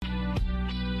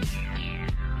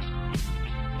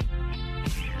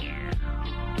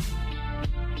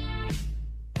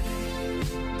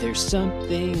There's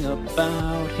something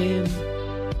about him.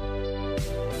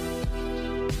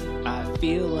 I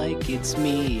feel like it's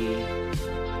me.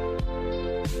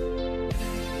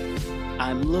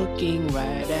 I'm looking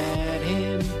right at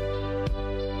him.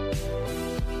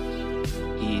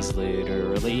 He's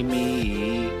literally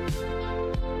me.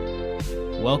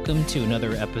 Welcome to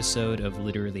another episode of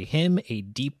Literally Him, a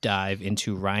deep dive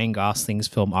into Ryan Gosling's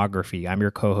filmography. I'm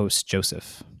your co-host,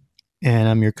 Joseph. And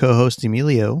I'm your co-host,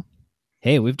 Emilio.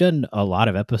 Hey, we've done a lot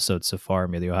of episodes so far,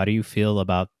 Emilio. How do you feel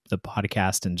about the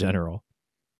podcast in general?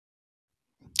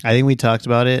 I think we talked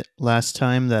about it last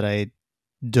time that I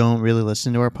don't really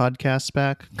listen to our podcasts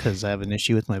back because I have an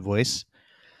issue with my voice.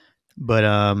 But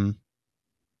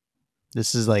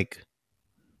this is like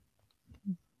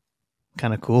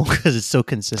kind of cool because it's so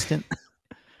consistent.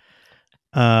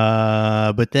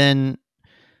 But then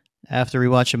after we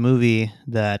watch a movie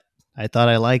that I thought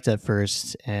I liked at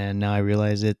first, and now I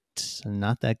realize it's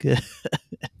not that good.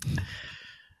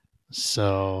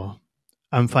 So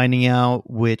I'm finding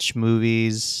out which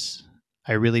movies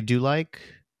I really do like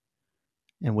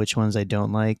and which ones I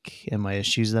don't like and my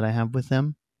issues that I have with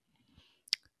them.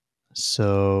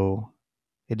 So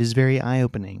it is very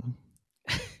eye-opening.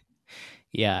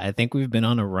 Yeah, I think we've been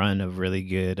on a run of really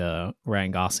good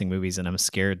Ryan Gosling movies, and I'm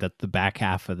scared that the back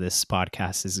half of this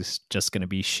podcast is just going to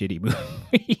be shitty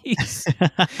movies.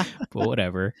 But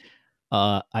whatever.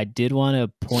 I did want to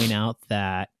point out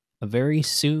that very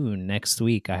soon, next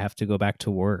week, I have to go back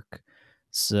to work.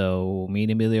 So me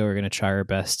and Emilio are going to try our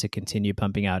best to continue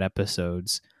pumping out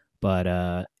episodes.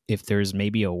 But if there's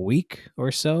maybe a week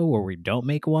or so where we don't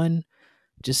make one,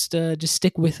 just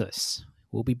stick with us.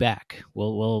 We'll be back.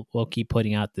 We'll keep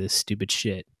putting out this stupid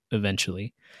shit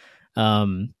eventually.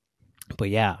 But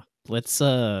yeah, let's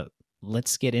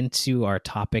get into our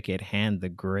topic at hand, the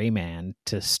Gray Man.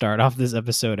 To start off this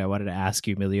episode, I wanted to ask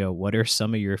you, Emilio, what are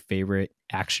some of your favorite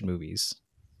action movies?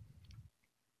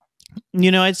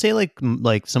 You know, I'd say like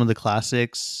some of the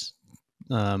classics,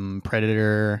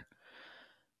 Predator,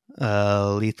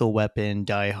 Lethal Weapon,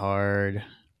 Die Hard,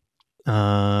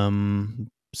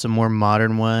 some more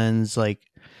modern ones like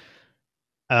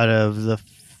I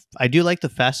do like the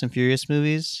Fast and Furious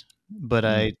movies, but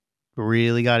I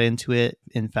really got into it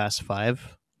in Fast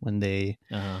 5 when they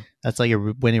that's like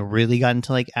when it really got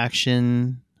into like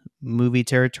action movie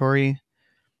territory.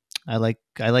 I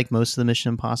like most of the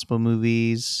Mission Impossible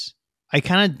movies. I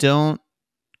kind of don't,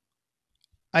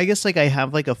 I guess, like I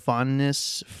have like a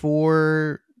fondness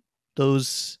for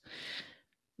those,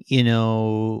 you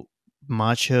know,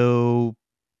 macho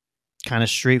kind of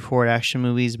straightforward action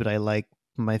movies, but I like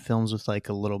my films with like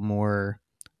a little more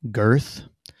girth.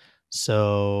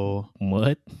 So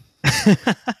what?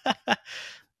 I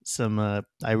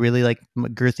really like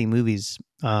girthy movies.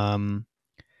 So,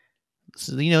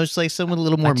 you know, it's like some with a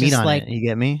little more meat on it. You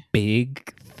get me?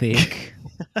 Big, thick,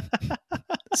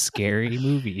 scary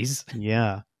movies.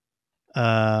 Yeah.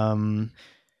 So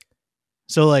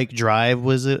like Drive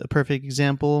was a perfect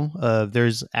example of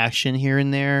there's action here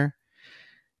and there,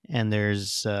 and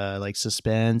there's like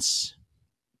suspense,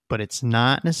 but it's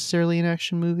not necessarily an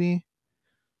action movie.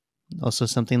 Also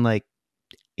something like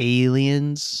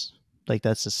Aliens, like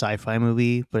that's a sci-fi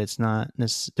movie, but it's not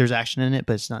there's action in it,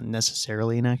 but it's not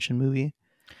necessarily an action movie.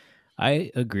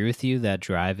 I agree with you that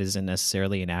Drive isn't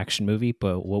necessarily an action movie,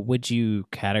 but what would you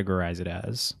categorize it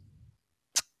as?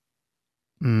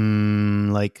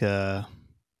 Like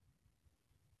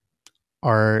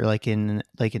or like an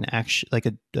action, like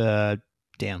a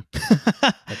damn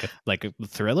like a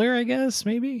thriller, I guess,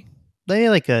 maybe.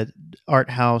 Like a art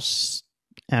house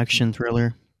action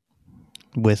thriller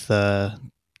with the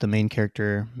main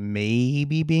character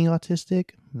maybe being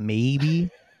autistic, maybe.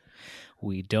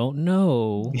 We don't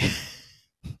know.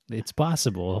 It's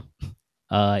possible.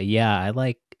 Yeah,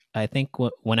 I think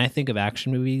when I think of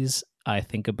action movies, I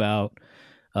think about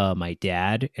my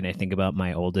dad, and I think about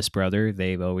my oldest brother.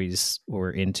 They've always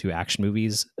were into action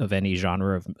movies of any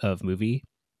genre of movie.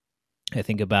 I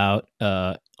think about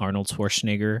Arnold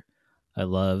Schwarzenegger. I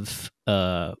love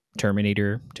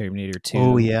Terminator 2.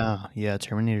 Oh yeah,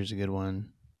 Terminator's a good one.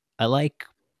 I like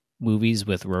movies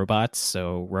with robots,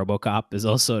 so RoboCop is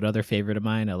also another favorite of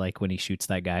mine. I like when he shoots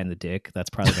that guy in the dick. That's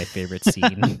probably my favorite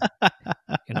scene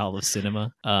in all of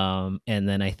cinema. And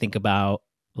then I think about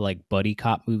like buddy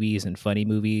cop movies and funny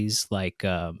movies like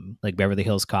Beverly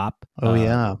Hills Cop. Oh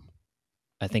yeah.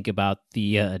 I think about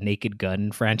the Naked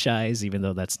Gun franchise, even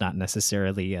though that's not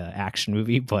necessarily an action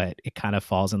movie, but it kind of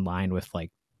falls in line with like,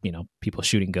 you know, people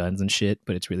shooting guns and shit,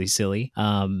 but it's really silly.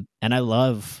 And I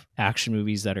love action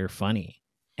movies that are funny.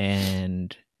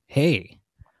 And hey,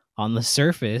 on the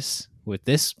surface with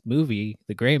this movie,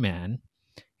 The Gray Man,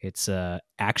 It's a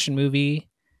action movie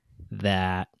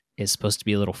that is supposed to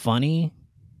be a little funny,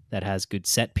 that has good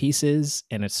set pieces,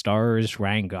 and it stars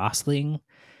Ryan Gosling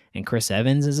and Chris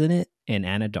Evans is in it, and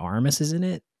Anna de Armas is in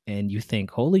it, and you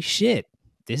think, holy shit,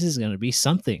 this is going to be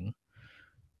something.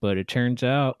 But it turns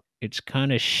out it's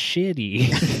kind of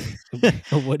shitty.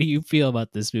 What do you feel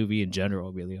about this movie in general,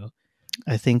 Emilio?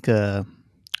 I think The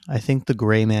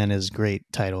Gray Man is a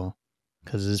great title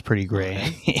because it's pretty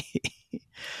gray.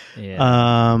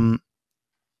 Yeah.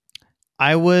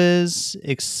 I was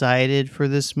excited for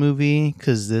this movie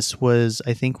because this was,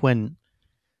 I think, when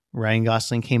Ryan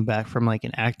Gosling came back from like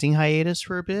an acting hiatus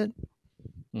for a bit.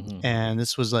 Mm-hmm. And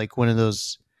this was like one of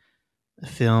those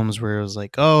films where it was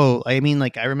like, oh, I mean,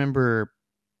 like I remember,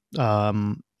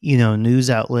 news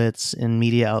outlets and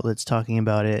media outlets talking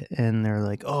about it, and they're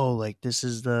like, oh, like this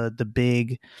is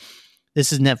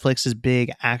this is Netflix's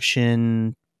big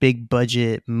action, big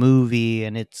budget movie,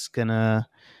 and it's gonna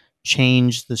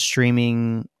change the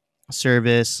streaming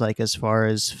service, like as far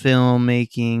as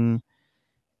filmmaking.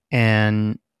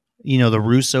 And the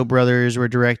Russo brothers were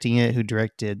directing it, who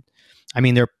directed, I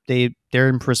mean,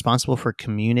 they're responsible for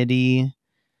Community.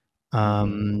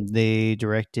 They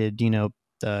directed,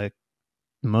 the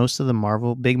most of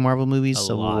the big Marvel movies, A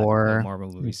Civil lot of War,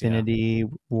 Marvel movies, yeah. Infinity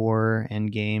War,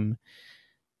 Endgame.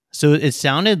 So it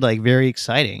sounded like very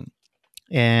exciting,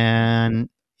 and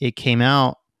it came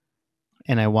out,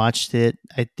 and I watched it.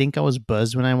 I think I was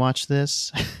buzzed when I watched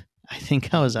this. I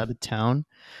think I was out of town,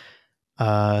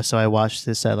 so I watched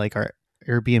this at like our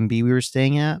Airbnb we were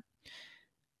staying at,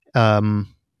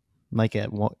 like at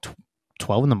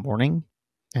 12 in the morning,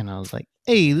 and I was like,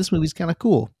 "Hey, this movie's kind of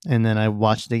cool." And then I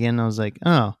watched it again, and I was like,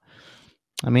 "Oh,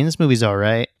 I mean, this movie's all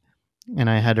right." And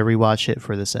I had to rewatch it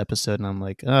for this episode, and I'm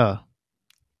like, "Oh,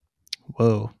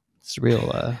 whoa, it's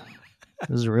real.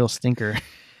 This is a real stinker."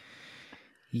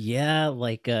 Yeah,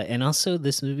 like, and also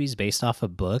this movie's based off a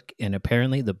book, and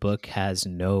apparently the book has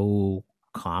no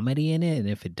comedy in it, and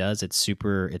if it does,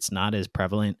 it's not as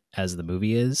prevalent as the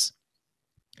movie is.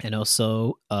 And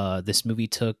also, this movie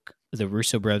took the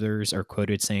Russo brothers are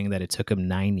quoted saying that it took them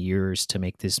 9 years to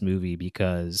make this movie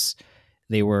because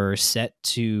they were set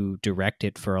to direct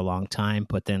it for a long time,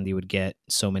 but then they would get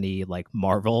so many like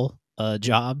Marvel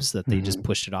jobs that they just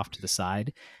pushed it off to the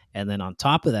side. And then on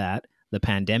top of that, the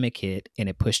pandemic hit and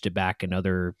it pushed it back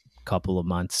another couple of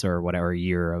months or whatever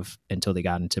year of until they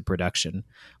got into production.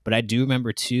 But I do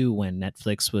remember too when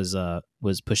Netflix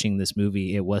was pushing this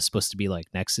movie, it was supposed to be like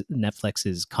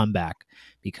Netflix's comeback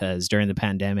because during the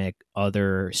pandemic,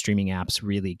 other streaming apps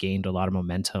really gained a lot of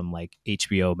momentum, like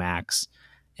HBO Max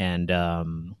and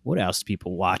what else do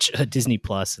people watch? Disney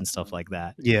Plus and stuff like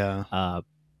that. Yeah.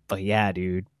 But yeah,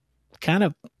 dude, kind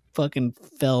of fucking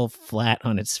fell flat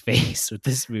on its face with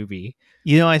this movie.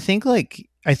 I think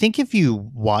if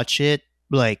you watch it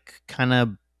like kind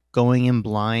of going in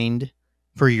blind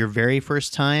for your very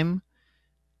first time,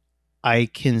 I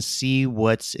can see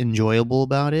what's enjoyable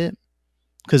about it.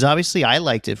 Because obviously I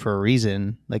liked it for a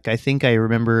reason. Like I think I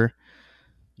remember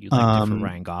you liked it for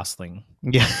Ryan Gosling.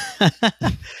 Yeah.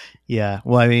 Yeah.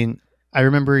 Well, I mean, I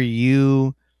remember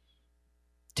you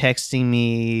texting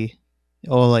me,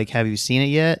 oh, like, have you seen it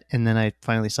yet? And then I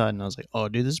finally saw it and I was like, oh,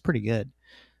 dude, this is pretty good.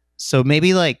 So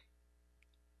maybe like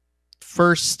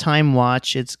first time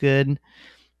watch, it's good.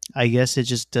 I guess it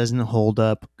just doesn't hold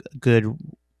up good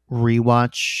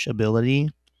rewatch ability.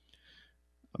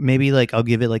 Maybe like I'll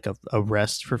give it like a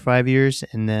rest for 5 years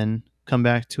and then come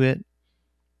back to it.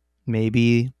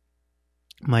 Maybe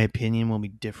my opinion will be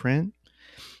different.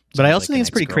 But I also think it's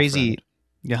pretty crazy.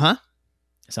 Yeah, huh?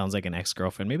 Sounds like an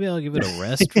ex-girlfriend. Maybe I'll give it a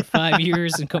rest for 5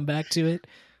 years and come back to it.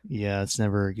 Yeah, it's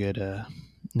never a good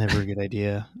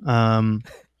idea. And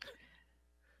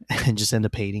just end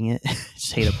up hating it.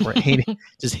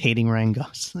 Just hating Ryan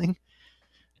Gosling.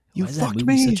 You fucked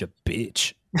me. Such a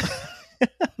bitch.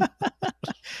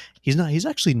 He's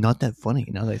actually not that funny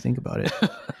now that I think about it.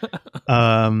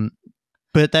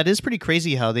 But that is pretty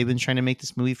crazy how they've been trying to make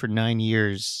this movie for 9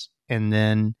 years, and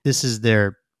then this is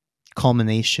their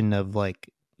culmination of like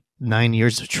 9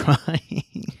 years of trying.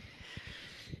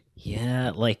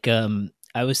 Yeah, like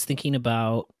I was thinking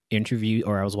about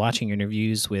I was watching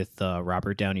interviews with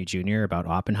Robert Downey Jr. about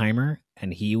Oppenheimer,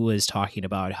 and he was talking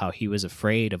about how he was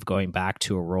afraid of going back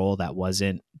to a role that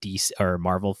wasn't DC or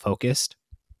Marvel focused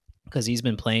because he's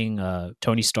been playing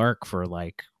Tony Stark for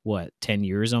like 10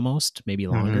 years almost, maybe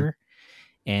longer.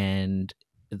 And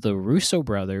the Russo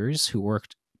brothers, who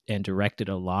worked and directed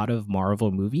a lot of Marvel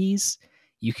movies,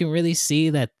 you can really see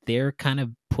that they're kind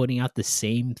of putting out the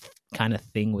same kind of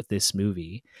thing with this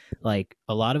movie. Like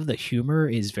a lot of the humor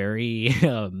is very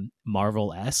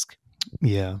Marvel-esque.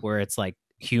 Yeah. Where it's like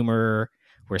humor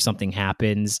where something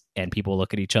happens and people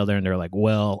look at each other and they're like,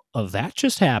 well, that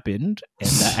just happened. And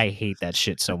I hate that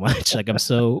shit so much. Like, I'm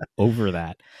so over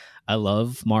that. I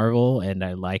love Marvel and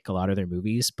I like a lot of their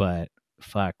movies, but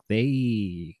fuck,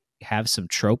 they have some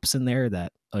tropes in there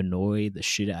that annoy the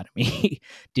shit out of me.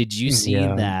 Did you see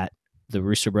Yeah. that the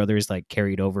Russo brothers like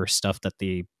carried over stuff that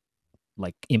they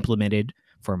like implemented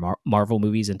for Marvel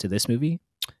movies into this movie?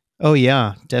 Oh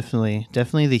yeah, definitely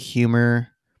the humor,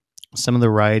 some of the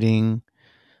writing,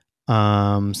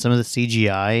 some of the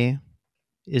CGI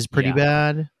is pretty Yeah.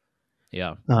 bad.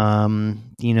 Yeah.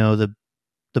 You know,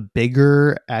 the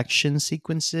bigger action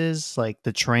sequences like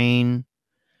the train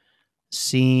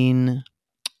scene.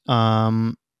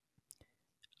 Um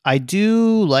I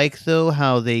do like though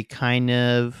how they kind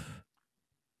of,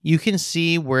 you can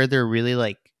see where they're really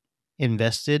like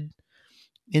invested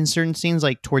in certain scenes,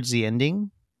 like towards the ending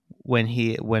when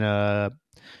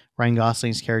Ryan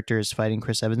Gosling's character is fighting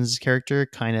Chris Evans' character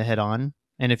kind of head on,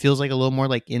 and it feels like a little more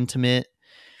like intimate,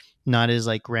 not as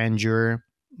like grandeur.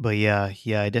 But yeah,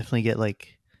 I definitely get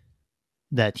like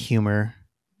that humor.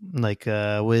 Like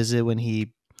what is it when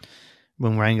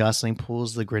Ryan Gosling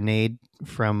pulls the grenade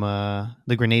from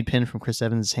the grenade pin from Chris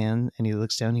Evans' hand and he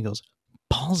looks down and he goes,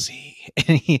 ballsy,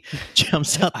 and he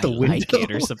jumps out I the like it or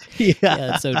window. something. Yeah.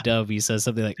 Yeah, it's so dumb. He says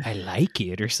something like, I like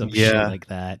it or some shit Yeah. like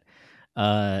that.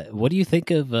 What do you think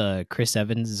of Chris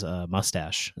Evans'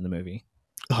 mustache in the movie?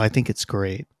 Oh, I think it's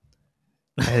great.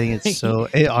 I think it's so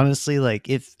it honestly like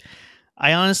if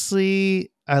I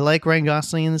like Ryan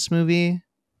Gosling in this movie.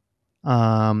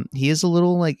 He's a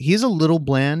little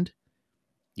bland,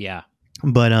 Yeah.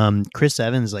 but Chris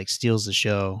Evans like steals the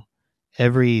show.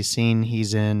 Every scene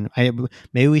he's in,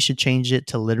 maybe we should change it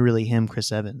to literally him, Chris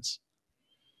Evans.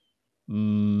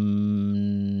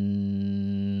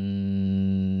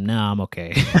 No, I'm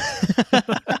okay.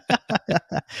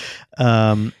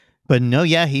 um, but no,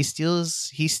 yeah, he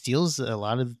steals a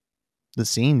lot of the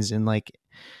scenes, and like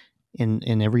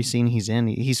in every scene he's in,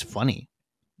 he's funny.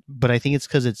 But I think it's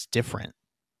because it's different.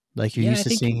 Like you're Yeah, used I to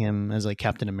think seeing him as like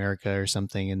Captain America or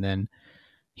something, and then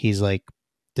he's like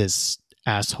this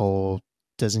asshole,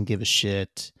 doesn't give a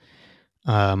shit,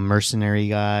 mercenary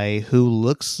guy who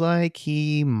looks like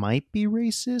he might be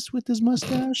racist with his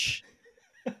mustache.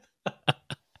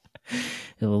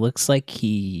 it looks like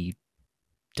he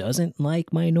doesn't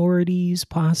like minorities,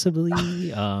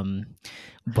 possibly.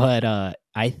 But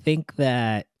I think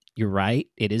that you're right.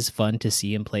 It is fun to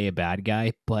see him play a bad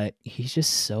guy, but he's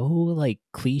just so like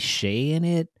cliche in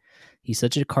it. He's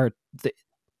such a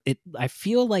I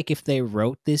feel like if they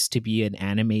wrote this to be an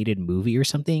animated movie or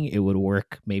something, it would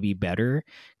work maybe better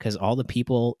because all the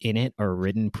people in it are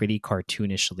written pretty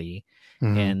cartoonishly,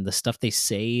 Mm-hmm. and the stuff they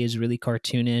say is really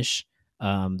cartoonish.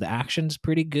 The action's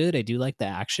pretty good. I do like the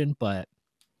action, but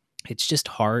it's just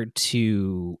hard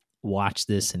to watch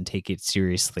this and take it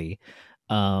seriously.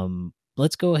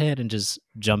 Let's go ahead and just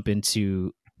jump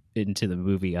into the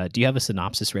movie. Do you have a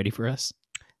synopsis ready for us?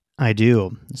 I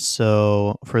do.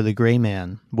 So for the Gray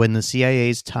Man, when the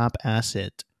CIA's top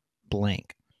asset,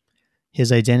 blank,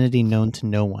 his identity known to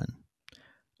no one,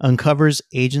 uncovers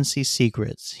agency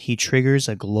secrets, he triggers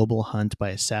a global hunt by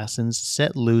assassins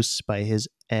set loose by his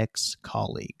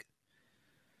ex-colleague.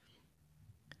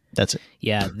 That's it.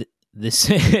 Yeah, this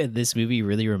this movie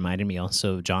really reminded me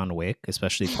also of John Wick,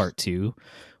 especially part two,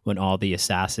 when all the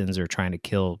assassins are trying to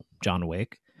kill John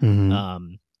Wick. Mm-hmm.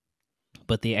 Um,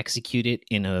 but they execute it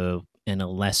in a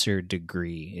lesser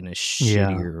degree, in a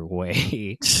Yeah. shittier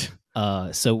way.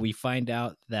 So we find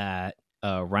out that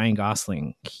Ryan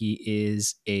Gosling, he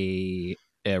is a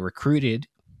recruited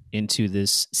into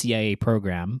this CIA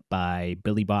program by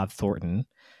Billy Bob Thornton.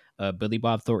 Billy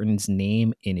Bob Thornton's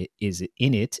name in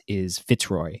it is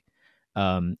Fitzroy.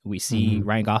 We see Mm-hmm.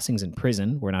 Ryan Gosling's in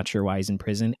prison. We're not sure why he's in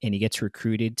prison, and he gets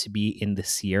recruited to be in the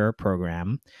Sierra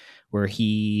program, where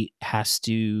he has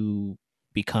to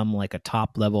become like a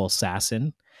top level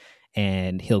assassin,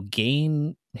 and he'll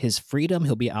gain his freedom.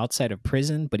 He'll be outside of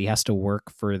prison, but he has to work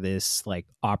for this like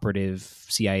operative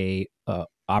CIA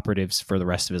operatives for the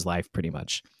rest of his life, pretty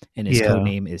much. And his code Yeah.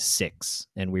 name is Six,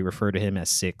 and we refer to him as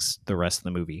Six the rest of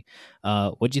the movie.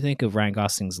 What do you think of Ryan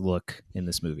Gosling's look in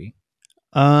this movie?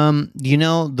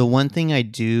 The one thing I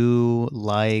do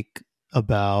like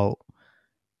about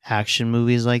action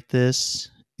movies like this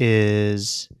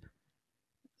is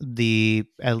the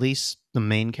at least the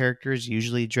main characters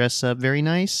usually dress up very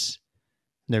nice.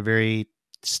 They're very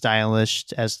stylish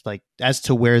as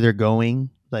to where they're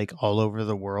going, like all over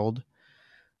the world.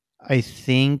 I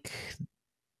think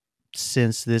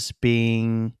since this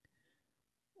being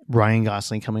Ryan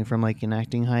Gosling coming from like an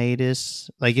acting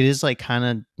hiatus, like it is like kind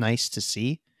of nice to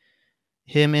see.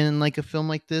 him in like a film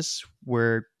like this,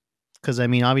 where, because I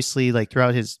mean, obviously, like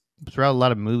throughout a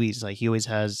lot of movies, like he always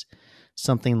has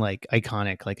something like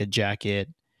iconic, like a jacket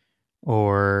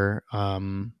or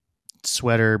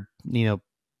sweater,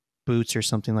 boots or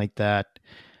something like that.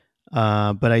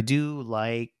 But I do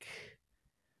like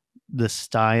the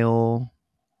style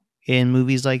in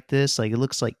movies like this. Like it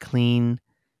looks like clean,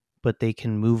 but they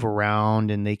can move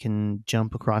around and they can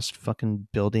jump across fucking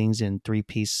buildings in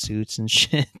 3-piece suits and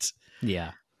shit.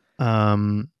 Yeah.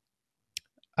 Um,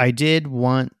 I did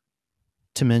want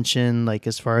to mention, like,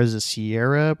 as far as the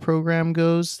Sierra program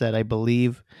goes, that I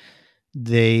believe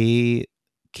they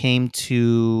came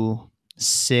to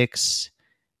Six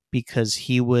because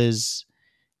he was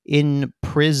in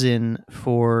prison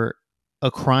for a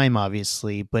crime,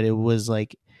 obviously, but it was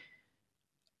like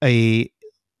a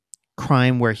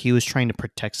crime where he was trying to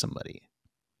protect somebody.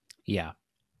 Yeah.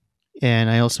 And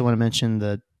I also want to mention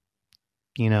the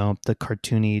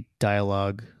cartoony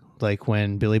dialogue, like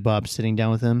when Billy Bob's sitting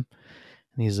down with him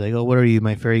and he's like, "Oh, what are you,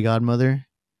 my fairy godmother?"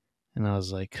 And I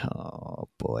was like, "Oh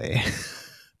boy."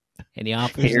 And he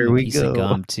offers him Here a we piece of go.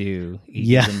 gum too. He gives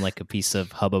Yeah. him like a piece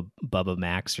of Hubba Bubba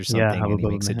Max or Yeah, something, Hubba and he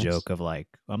Bubba makes a Max. joke of like,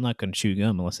 "I'm not going to chew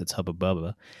gum unless it's Hubba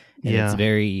Bubba," and it's Yeah.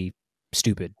 very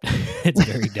stupid. It's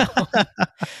very dumb.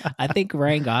 I think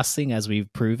Ryan Gosling, as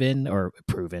we've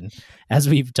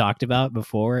talked about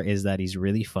before, is that he's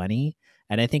really funny,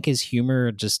 and I think his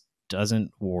humor just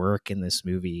doesn't work in this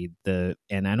movie.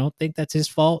 And I don't think that's his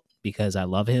fault because I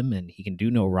love him and he can do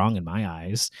no wrong in my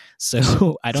eyes.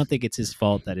 So I don't think it's his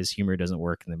fault that his humor doesn't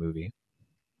work in the movie.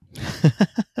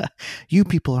 You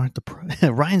people aren't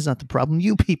Ryan's not the problem.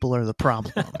 You people are the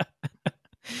problem.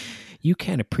 You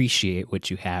can't appreciate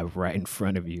what you have right in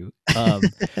front of you.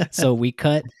 So we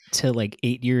cut to like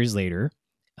 8 years later.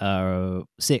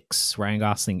 Six, Ryan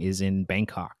Gosling is in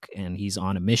Bangkok and he's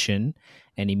on a mission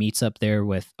and he meets up there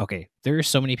with, okay, there are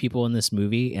so many people in this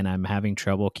movie and I'm having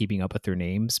trouble keeping up with their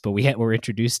names, but we're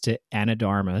introduced to Anna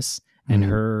Darmus and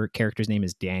her character's name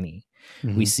is Danny.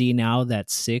 We see now that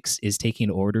Six is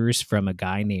taking orders from a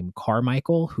guy named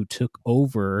Carmichael who took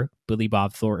over Billy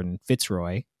Bob Thornton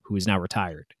Fitzroy, who is now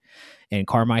retired. And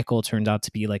Carmichael turns out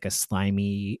to be like a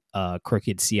slimy,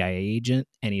 crooked CIA agent,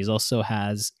 and he's also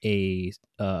has a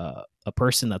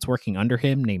person that's working under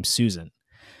him named Susan.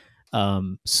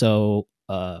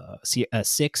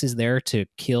 Six is there to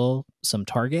kill some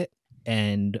target,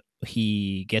 and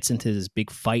he gets into this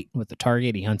big fight with the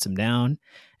target. He hunts him down,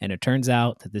 and it turns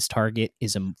out that this target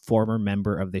is a former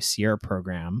member of the Sierra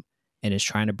program and is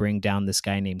trying to bring down this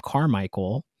guy named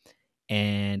Carmichael.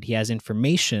 And he has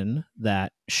information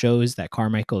that shows that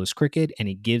Carmichael is crooked, and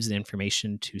he gives the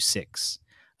information to Six.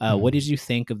 What did you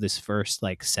think of this first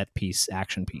like set piece,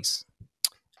 action piece?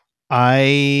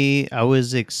 I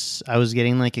was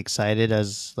getting like excited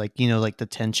as like the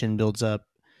tension builds up.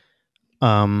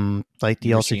 Like the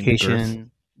You were seeing the girth.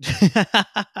 altercation.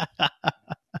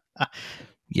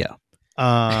 Yeah.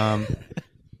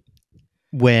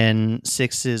 When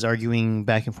Six is arguing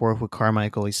back and forth with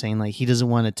Carmichael, he's saying like he doesn't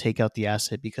want to take out the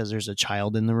asset because there's a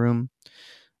child in the room.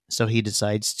 So he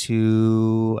decides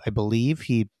to, I believe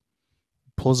he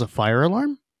pulls a fire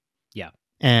alarm. Yeah.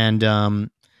 And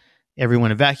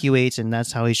everyone evacuates, and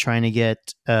that's how he's trying to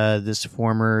get this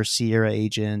former Sierra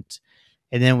agent.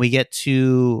 And then we get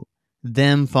to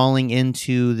them falling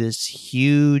into this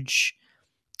huge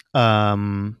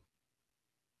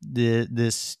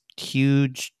this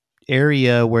huge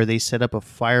area where they set up a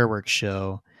fireworks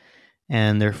show,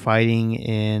 and they're fighting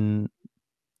in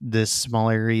this small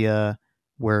area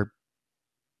where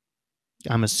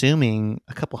I'm assuming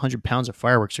a couple 100 pounds of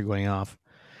fireworks are going off.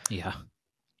 Yeah.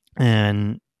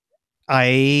 And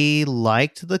I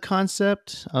liked the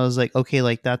concept. I was like, okay,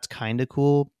 like that's kind of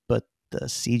cool, but the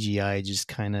CGI just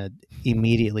kind of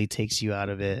immediately takes you out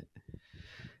of it.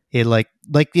 It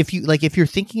if you're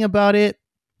thinking about it,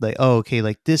 like, oh, okay,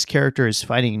 like this character is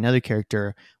fighting another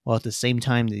character while at the same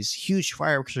time these huge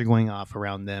fireworks are going off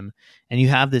around them, and you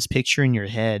have this picture in your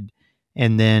head,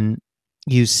 and then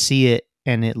you see it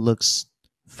and it looks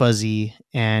fuzzy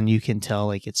and you can tell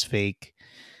like it's fake.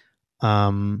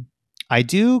 I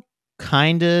do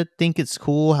kind of think it's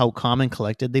cool how calm and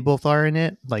collected they both are in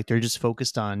it. Like they're just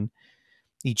focused on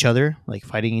each other, like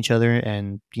fighting each other,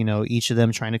 and each of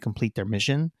them trying to complete their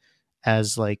mission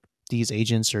as like these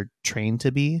agents are trained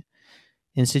to be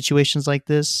in situations like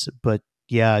this. But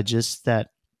yeah, just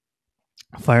that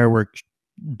firework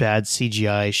bad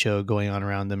CGI show going on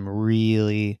around them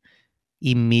really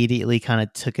immediately kind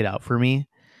of took it out for me.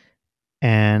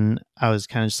 And I was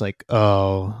kind of just like,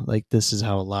 oh, like this is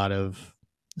how a lot of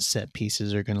set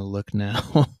pieces are going to look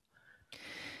now.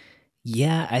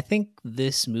 Yeah, I think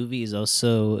this movie is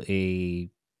also a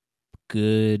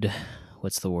good,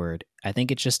 what's the word? I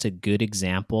think it's just a good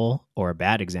example or a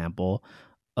bad example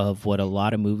of what a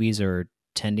lot of movies are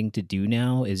tending to do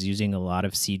now is using a lot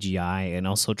of CGI and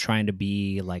also trying to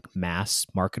be like mass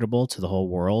marketable to the whole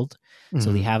world.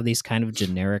 So they Hmm. have these kind of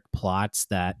generic plots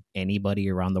that anybody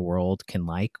around the world can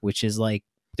like, which is like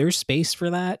there's space for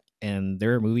that and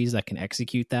there are movies that can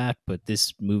execute that, but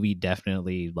this movie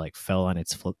definitely like fell on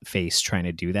its face trying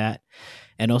to do that.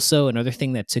 And also another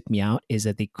thing that took me out is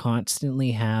that they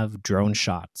constantly have drone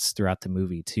shots throughout the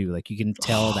movie too. Like you can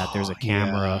tell that there's Oh, a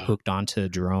camera yeah. hooked onto a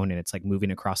drone and it's like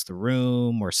moving across the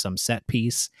room or some set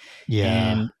piece. Yeah.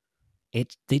 And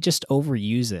they just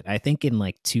overuse it. I think in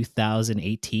like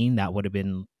 2018 that would have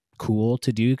been cool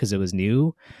to do because it was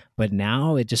new, but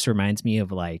now it just reminds me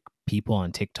of like people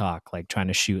on TikTok like trying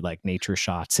to shoot like nature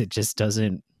shots. It just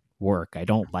doesn't work. I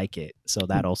don't like it. So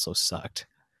that also sucked.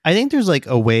 I think there's like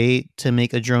a way to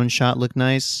make a drone shot look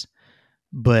nice,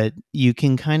 but you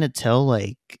can kind of tell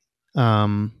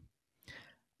um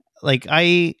like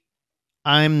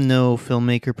I'm no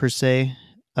filmmaker per se,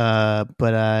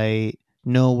 but I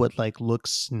know what like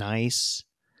looks nice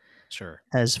Sure.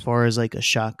 as far as like a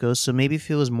shot goes. So maybe if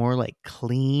it was more like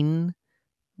clean,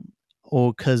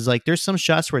 or because like there's some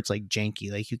shots where it's like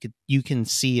janky, like you can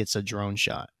see it's a drone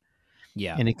shot,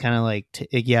 Yeah. and it kind of like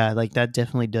yeah, like that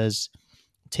definitely does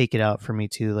take it out for me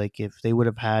too. Like if they would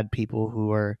have had people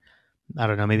who are, I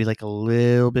don't know, maybe like a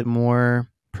little bit more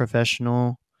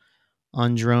professional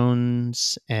on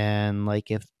drones, and like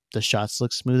if the shots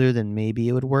look smoother, then maybe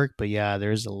it would work. But yeah,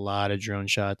 there's a lot of drone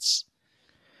shots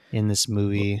in this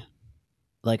movie.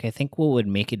 Like I think what would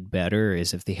make it better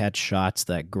is if they had shots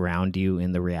that ground you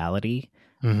in the reality.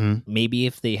 Hmm. Maybe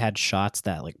if they had shots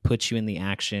that like put you in the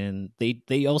action.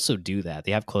 They also do that.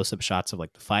 They have close-up shots of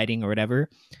like the fighting or whatever.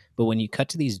 But when you cut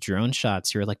to these drone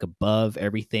shots, you're like above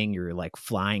everything. You're like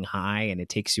flying high and it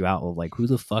takes you out of like who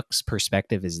the fuck's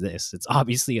perspective is this? It's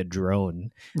obviously a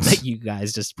drone that you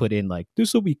guys just put in like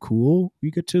this will be cool.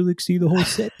 We get to like see the whole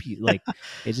set piece. Like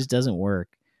it just doesn't work.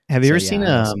 Have you So ever yeah, seen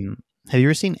I also Have you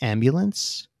ever seen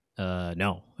Ambulance?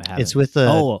 no, I It's haven't. with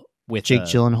Oh, with Jake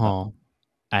Gyllenhaal.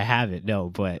 I haven't. No,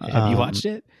 but have you Um, watched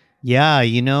it? yeah,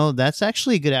 that's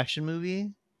actually a good action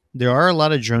movie. There are a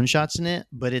lot of drone shots in it,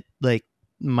 but it like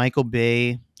Michael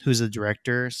Bay, who's the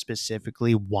director,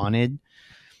 specifically wanted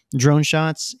drone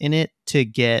shots in it to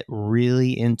get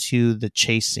really into the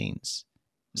chase scenes.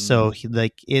 So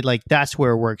Mm, like that's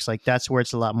where it works. Like that's where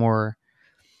it's a lot more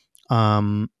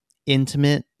um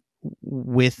intimate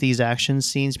with these action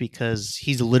scenes because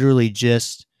he's literally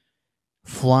just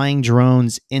flying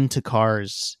drones into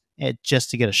cars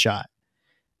just to get a shot.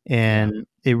 yeah. And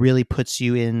it really puts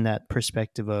you in that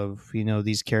perspective of,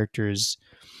 these characters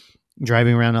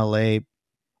driving around LA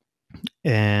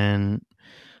and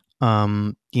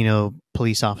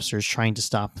police officers trying to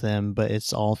stop them, but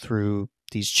it's all through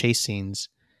these chase scenes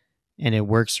and it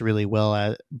works really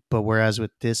well but whereas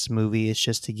with this movie it's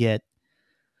just to get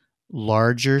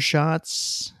larger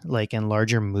shots, like, and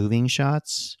larger moving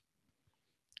shots,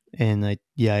 and I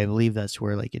believe that's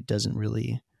where like it doesn't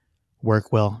really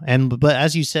work well. And but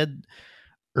as you said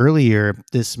earlier,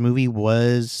 this movie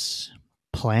was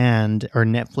planned, or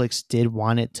Netflix did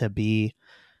want it to be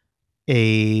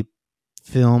a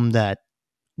film that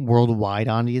worldwide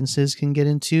audiences can get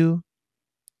into.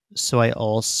 So I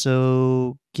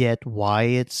also get why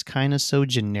it's kind of so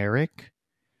generic.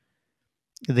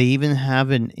 They even have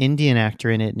an Indian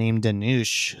actor in it named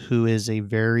Danush, who is a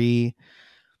very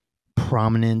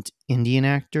prominent Indian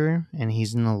actor, and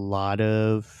he's in a lot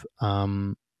of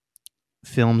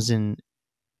films in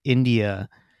India.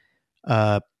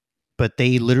 Uh, but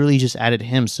they literally just added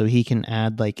him so he can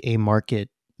add like a market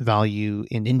value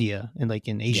in India and like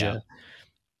in Yeah. Asia.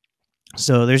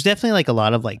 So there's definitely like a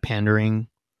lot of like pandering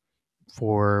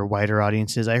for wider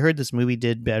audiences. I heard this movie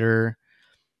did better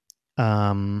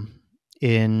um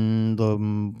in the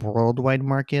worldwide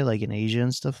market, like in Asia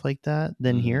and stuff like that,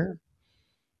 than Mm, here.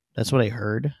 That's what I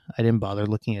heard. I didn't bother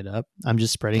looking it up. I'm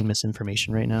just spreading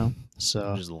misinformation right now. I'm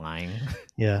So just lying.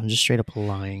 yeah, I'm just straight up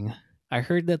lying. I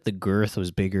heard that the girth was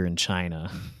bigger in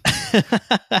China.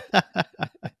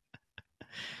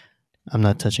 I'm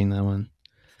not touching that one.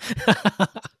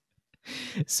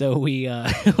 So we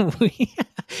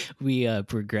we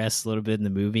progress a little bit in the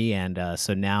movie, and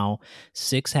so now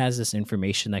Six has this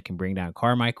information that can bring down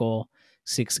Carmichael.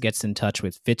 Six gets in touch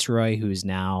with Fitzroy, who's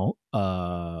now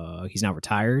he's now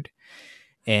retired,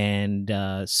 and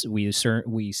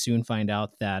we soon find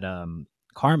out that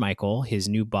Carmichael, his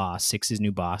new boss, Six's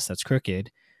new boss, that's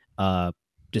crooked, uh,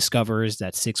 discovers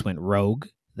that Six went rogue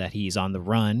that he's on the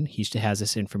run. He has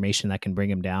this information that can bring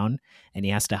him down, and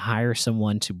he has to hire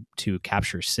someone to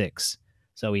capture Six.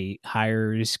 So he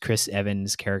hires Chris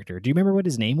Evans' character. Do you remember what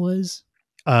his name was?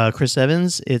 Chris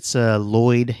Evans. It's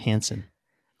Lloyd Hansen.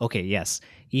 Okay, yes.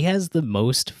 He has the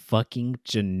most fucking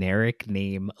generic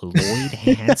name, Lloyd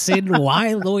Hansen.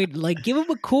 Why Lloyd? Like, give him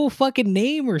a cool fucking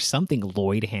name or something,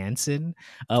 Lloyd Hansen.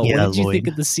 What Yeah, did you think Lloyd.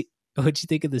 of the scene? What did you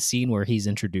think of the scene where he's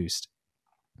introduced?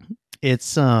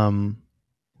 It's kind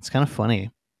of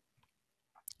funny.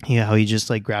 Yeah, how he just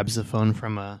like grabs the phone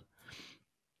from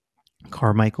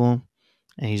Carmichael,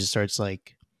 and he just starts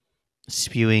like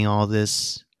spewing all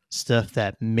this stuff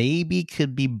that maybe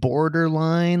could be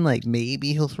borderline. Like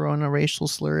maybe he'll throw in a racial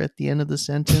slur at the end of the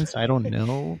sentence. I don't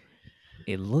know.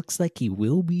 It looks like he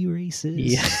will be Yeah.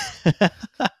 racist.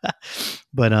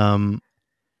 But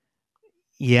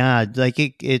yeah, like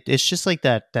it's just like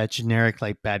that generic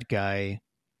like bad guy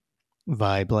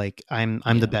vibe. Like I'm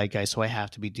the Yeah. bad guy, so I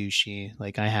have to be douchey.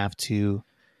 Like I have to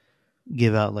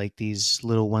give out like these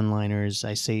little one-liners.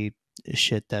 I say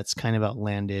shit that's kind of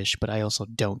outlandish, but I also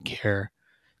don't care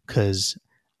because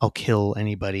I'll kill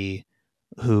anybody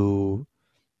who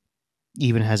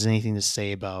even has anything to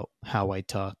say about how I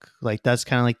talk. Like that's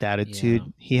kind of like the Yeah.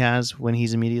 attitude he has when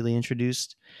he's immediately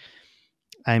introduced.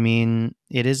 I mean,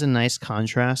 it is a nice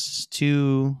contrast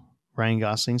to Ryan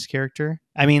Gosling's character.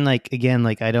 I mean, like again,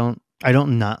 like I don't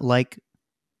not like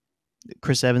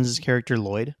Chris Evans's character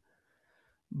Lloyd,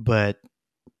 but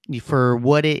for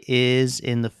what it is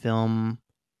in the film,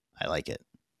 I like it.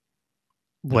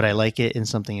 Would I Okay. like it in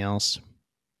something else?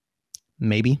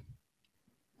 Maybe,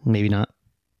 maybe not.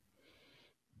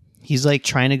 He's like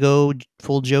trying to go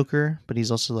full Joker, but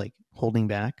he's also like holding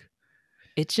back.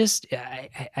 It just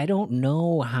I don't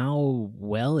know how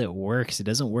well it works. It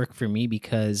doesn't work for me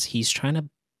because he's trying to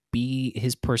be,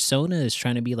 his persona is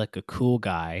trying to be like a cool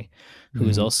guy who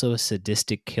is Mm-hmm. also a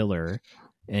sadistic killer,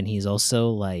 and he's also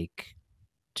like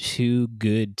too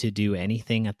good to do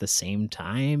anything at the same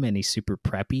time, and he's super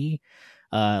preppy.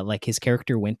 Like his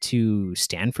character went to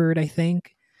Stanford, I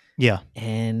think, Yeah,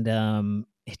 and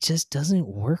it just doesn't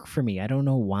work for me. I don't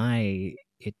know why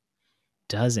it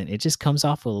doesn't. It just comes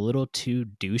off a little too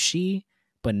douchey,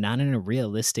 but not in a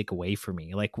realistic way for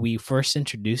me. Like when we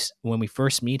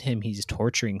first meet him, he's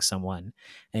torturing someone,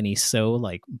 and he's so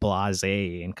like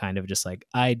blasé and kind of just like,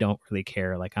 I don't really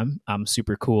care. Like I'm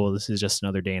super cool. This is just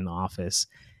another day in the office,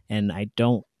 and I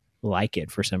don't like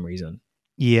it for some reason.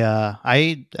 yeah.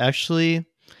 I actually,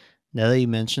 now that you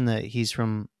mentioned that he's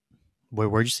from,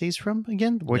 where'd you say he's from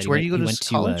again? That Where do you he go went to to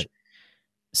college?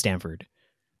 Stanford.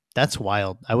 That's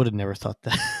wild. I would have never thought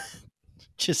that.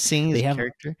 Just seeing They his have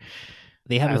character,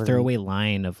 they have I a would have been. throwaway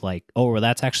line of like, oh, well,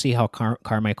 that's actually how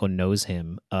Carmichael knows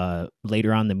him.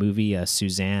 Later on in the movie,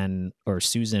 Susan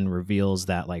reveals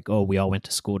that like, oh, we all went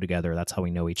to school together. That's how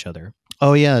we know each other.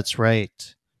 Oh yeah, that's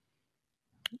right.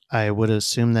 I would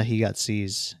assume that he got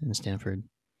C's in Stanford.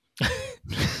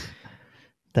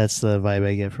 That's the vibe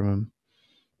I get from him.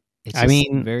 It's I just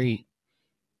mean, very,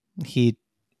 he,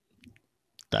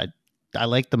 I, I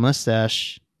like the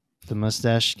mustache. The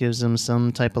mustache gives him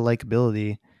some type of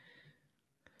likability.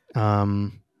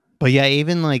 Um, but yeah,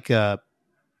 even like the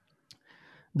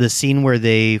scene where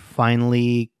they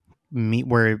finally meet,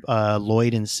 where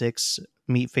Lloyd and Six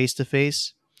meet face to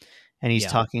face, and he's yeah,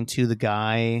 talking to the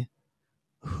guy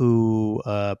who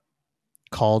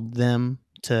called them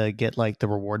to get like the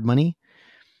reward money.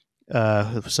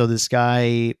 So this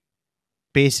guy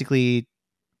basically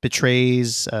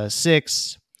betrays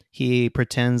Six. He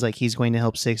pretends like he's going to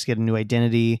help Six get a new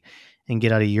identity and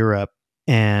get out of Europe,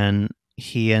 and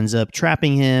he ends up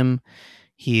trapping him.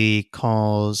 He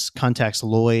contacts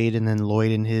Lloyd, and then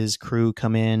Lloyd and his crew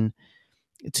come in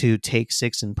to take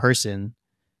Six in person.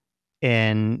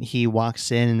 And he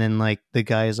walks in, and then like the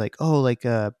guy is like, "Oh, like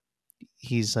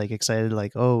he's like excited,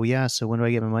 like, oh yeah, so when do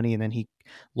I get my money?" And then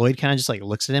Lloyd kind of just like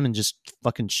looks at him and just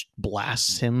fucking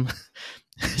blasts him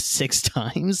 6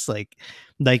 times. Like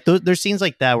there's scenes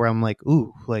like that where I'm like,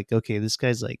 ooh, like okay, this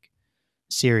guy's like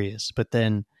serious, but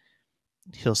then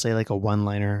he'll say like a one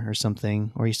liner or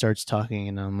something, or he starts talking,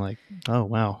 and I'm like, oh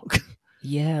wow.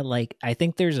 yeah. Like I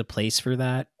think there's a place for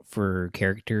that, for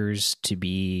characters to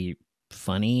be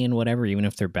funny and whatever, even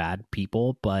if they're bad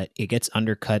people. But it gets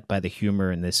undercut by the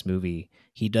humor in this movie.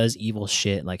 He does evil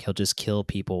shit, like he'll just kill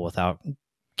people without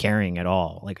caring at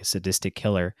all, like a sadistic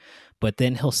killer. But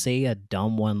then he'll say a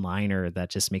dumb one liner that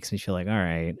just makes me feel like, all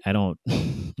right, I don't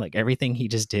like everything he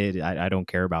just did. I don't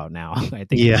care about now. I think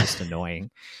it's Yeah. just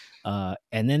annoying.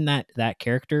 And then that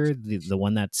character, the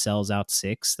one that sells out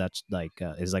Six, that's like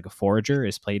is like a forager,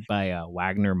 is played by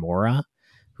Wagner Mora,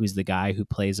 who's the guy who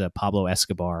plays a Pablo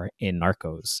Escobar in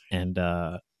Narcos. And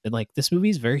like this movie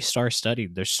is very star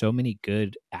studded. There's so many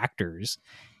good actors,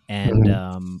 and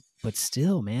Mhm. but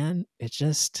still, man, it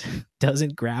just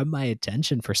doesn't grab my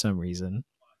attention for some reason.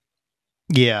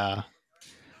 Yeah.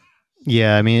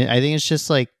 Yeah, I mean, I think it's just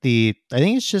like I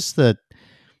think it's just the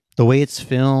way it's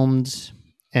filmed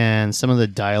and some of the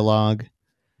dialogue.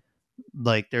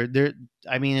 Like they're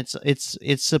I mean,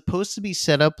 it's supposed to be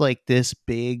set up like this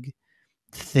big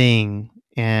thing,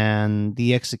 and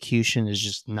the execution is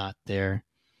just not there.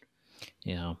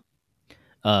 Yeah.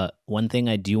 One thing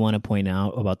I do want to point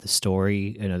out about the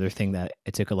story, another thing that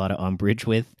I took a lot of umbrage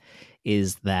with,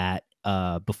 is that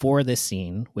before this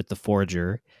scene with the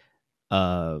forger,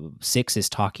 Six is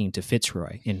talking to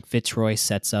Fitzroy, and Fitzroy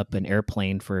sets up an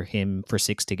airplane for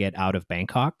Six to get out of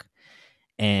Bangkok.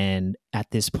 And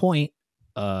at this point,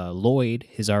 Lloyd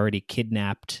has already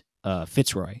kidnapped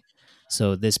Fitzroy.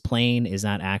 So this plane is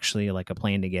not actually like a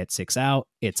plane to get Six out;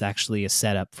 it's actually a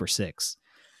setup for Six.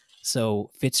 So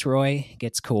Fitzroy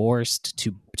gets coerced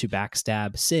to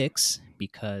backstab Six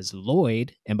because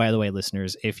Lloyd, and by the way,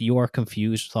 listeners, if you are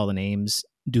confused with all the names,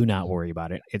 do not worry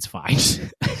about it. It's fine.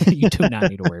 You do not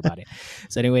need to worry about it.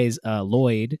 So, anyways,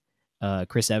 Lloyd,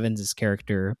 Chris Evans'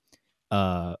 character,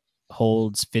 uh,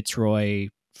 holds Fitzroy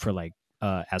for like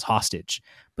as hostage.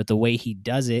 But the way he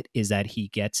does it is that he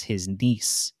gets his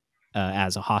niece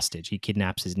as a hostage. He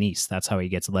kidnaps his niece. That's how he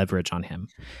gets leverage on him.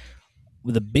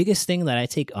 The biggest thing that I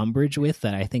take umbrage with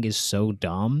that I think is so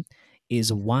dumb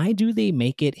is why do they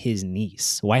make it his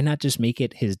niece? Why not just make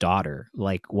it his daughter?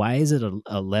 Like, why is it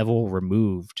a level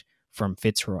removed from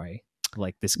Fitzroy?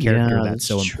 Like this character Yeah, that's that's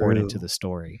so important to true. the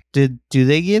story. Do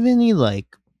they give any like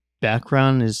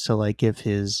background as to like if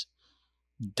his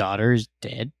daughter's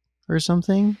dead or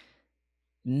something?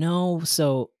 No,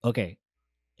 so okay.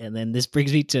 And then this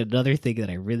brings me to another thing that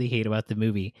I really hate about the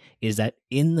movie is that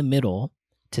in the middle,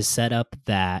 to set up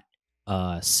that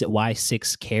why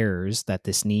Six cares that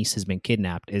this niece has been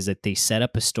kidnapped, is that they set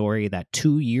up a story that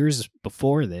 2 years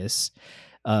before this,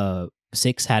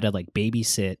 Six had to like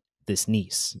babysit this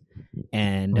niece,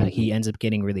 and he ends up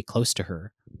getting really close to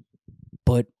her.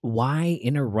 But why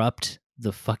interrupt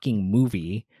the fucking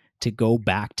movie to go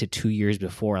back to 2 years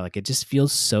before? Like it just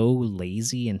feels so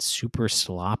lazy and super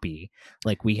sloppy.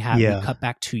 Like we Yeah. cut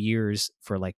back 2 years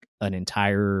for like an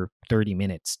entire 30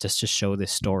 minutes just to show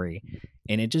this story.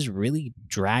 And it just really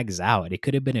drags out. It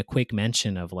could have been a quick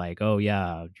mention of like, oh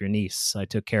yeah, your niece, I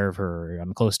took care of her.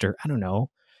 I'm close to her. I don't know.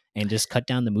 And just cut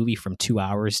down the movie from 2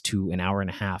 hours to an hour and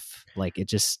a half. Like it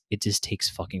just takes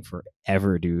fucking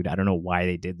forever, dude. I don't know why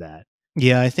they did that.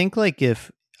 Yeah, I think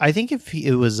if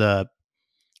it was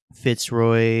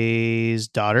Fitzroy's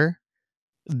daughter,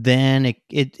 then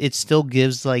it still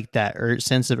gives like that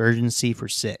sense of urgency for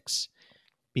Six,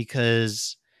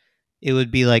 because it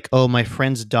would be like, oh, my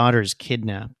friend's daughter's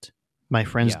kidnapped. My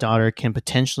friend's Yeah. daughter can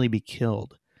potentially be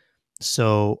killed.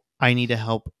 So I need to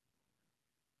help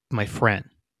my friend.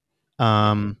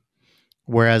 Yeah. Um,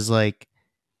 Whereas, like,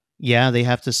 yeah, they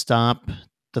have to stop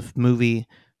the movie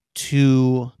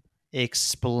to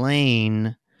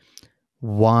explain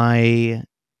why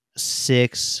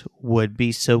Six would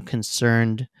be so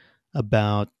concerned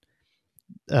about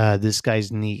this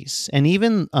guy's niece, and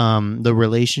even the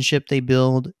relationship they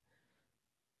build.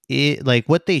 It like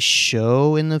what they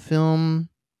show in the film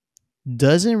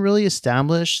doesn't really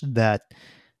establish that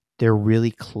they're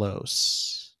really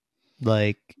close.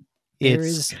 Like There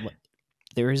it's is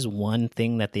there is one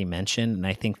thing that they mention, and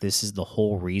I think this is the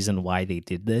whole reason why they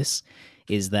did this,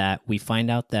 is that we find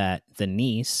out that the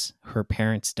niece, her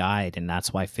parents died, and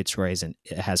that's why Fitzroy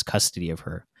has custody of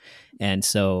her. And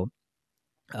so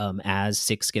as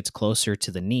Six gets closer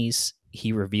to the niece,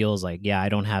 he reveals like, yeah, I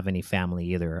don't have any family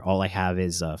either. All I have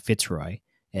is Fitzroy.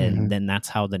 And Mhm. then that's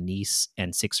how the niece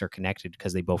and Six are connected,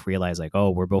 because they both realize like, oh,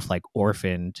 we're both like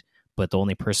orphaned, but the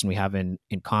only person we have in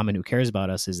common who cares about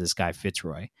us is this guy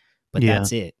Fitzroy. But Yeah,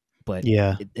 that's it. But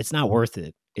yeah. it's not worth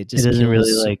it. It It just doesn't really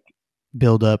kills. like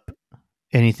build up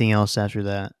anything else after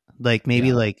that. Like maybe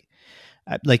Yeah.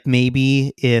 like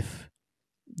maybe if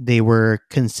they were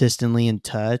consistently in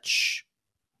touch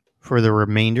for the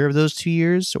remainder of those 2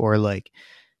 years, or like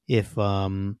if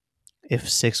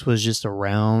Six was just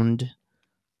around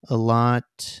a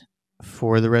lot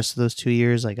for the rest of those 2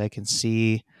 years, like I can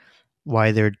see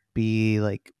why there'd be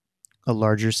like a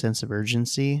larger sense of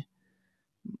urgency.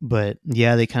 But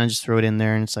yeah, they kind of just throw it in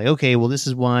there, and it's like, okay, well, this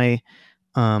is why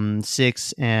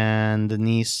Six and the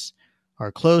niece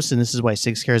are close, and this is why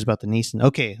Six cares about the niece. And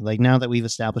okay, like now that we've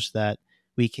established that,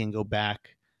 we can go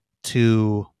back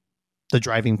to the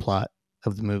driving plot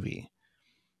of the movie.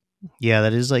 Yeah,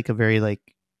 that is like a very like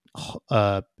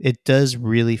it does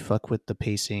really fuck with the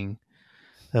pacing.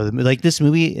 Like this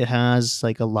movie, it has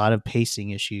like a lot of pacing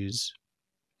issues.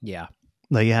 Yeah.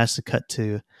 Like it has to cut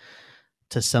to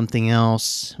something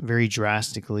else very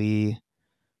drastically,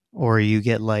 or you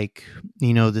get like,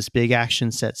 this big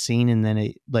action set scene, and then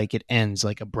it ends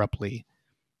like abruptly,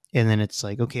 and then it's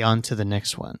like, okay, on to the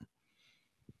next one.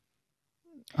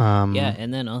 Yeah, um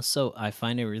and then also I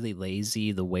find it really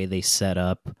lazy the way they set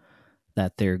up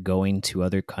that they're going to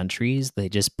other countries. They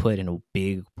just put in a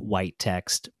big white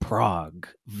text Prague,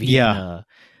 yeah. Vienna,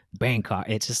 Bangkok.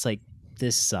 It's just like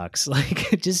this sucks.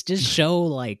 Like just show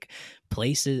like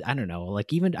places. I don't know.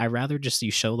 Like even I rather just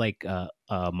you show like a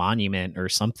monument or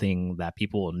something that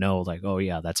people will know. Like oh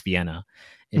yeah, that's Vienna.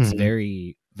 It's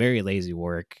Mhm. very lazy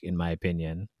work in my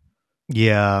opinion.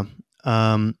 Yeah.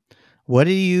 What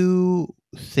do you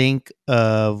think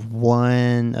of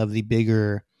one of the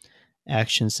bigger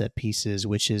action set pieces,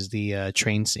 which is the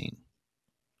train scene?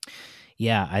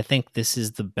 Yeah, I think this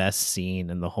is the best scene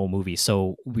in the whole movie.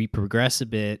 So we progress a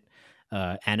bit.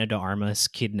 Anna de Armas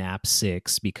kidnaps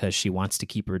Six because she wants to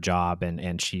keep her job,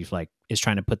 and she like is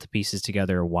trying to put the pieces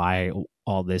together why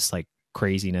all this like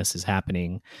craziness is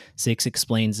happening. Six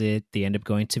explains it. They end up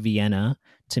going to Vienna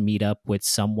to meet up with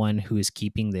someone who is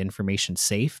keeping the information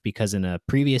safe because in a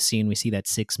previous scene we see that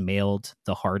Six mailed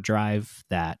the hard drive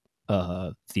that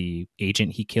the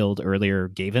agent he killed earlier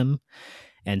gave him,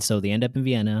 and so they end up in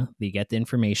Vienna. They get the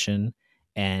information,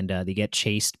 and they get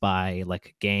chased by like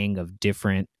a gang of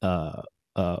different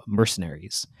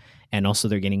mercenaries. And also,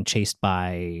 they're getting chased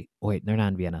by. Wait, they're not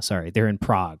in Vienna. Sorry, they're in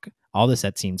Prague. All the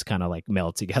set scenes kind of like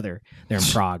meld together. They're in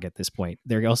Prague at this point.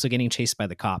 They're also getting chased by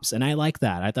the cops, and I like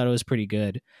that. I thought it was pretty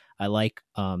good. I like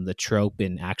the trope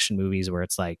in action movies where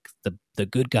it's like the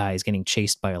good guy is getting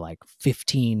chased by like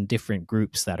 15 different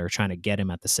groups that are trying to get him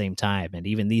at the same time, and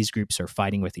even these groups are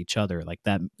fighting with each other. Like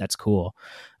that's cool.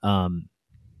 Um,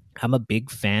 I'm a big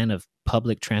fan of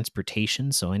public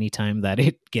transportation, so anytime that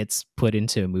it gets put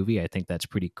into a movie, I think that's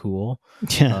pretty cool.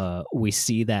 Yeah. We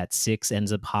see that Six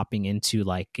ends up hopping into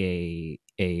like I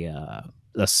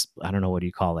don't know, what do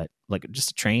you call it, like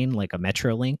just a train, like a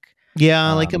metro link,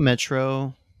 Yeah, like a um,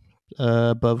 metro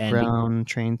above and ground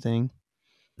train thing.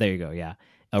 there you go. Yeah.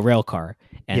 A rail car.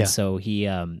 And Yeah. so he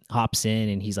hops in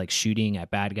and he's like shooting at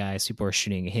bad guys. People are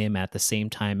shooting him. At the same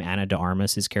time, Anna de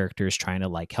Armas, his character, is trying to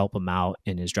like help him out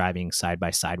and is driving side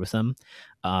by side with him.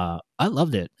 I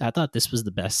loved it. I thought this was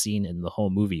the best scene in the whole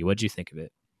movie. What'd you think of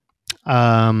it?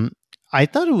 Um, I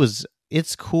thought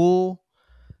it's cool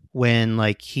when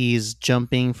like he's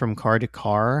jumping from car to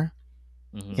car,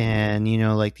 Hmm.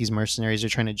 and like these mercenaries are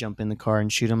trying to jump in the car and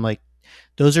shoot him. Like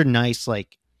those are nice,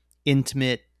 like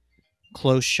intimate,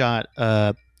 close shot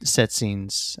set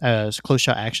scenes, close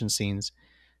shot action scenes.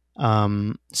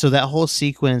 So that whole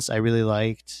sequence I really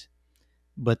liked,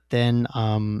 but then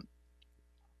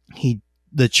he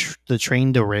the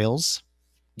train derails,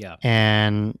 Yeah.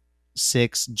 and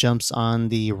Six jumps on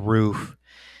the roof,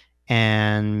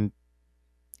 and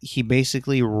he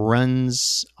basically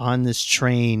runs on this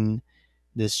train.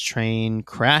 This train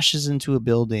crashes into a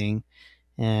building,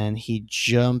 and he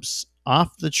jumps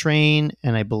off the train,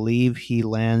 and I believe he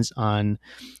lands on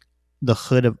the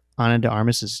hood of Ana de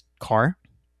Armas's car.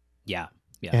 Yeah.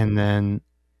 Yeah. And then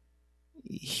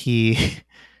he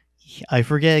I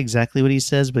forget exactly what he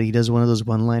says, but he does one of those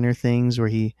one-liner things where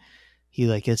he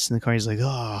like gets in the car, he's like,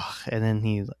 oh, and then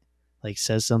he like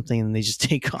says something, and they just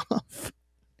take off.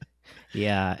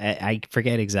 Yeah. I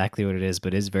forget exactly what it is,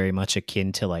 but it's very much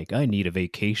akin to like, I need a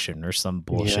vacation or some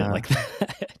bullshit Yeah. like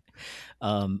that.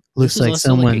 This Looks was like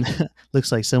also like someone a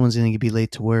looks like someone's gonna be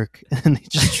late to work, and they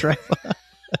just drive off.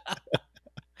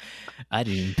 I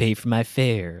didn't even pay for my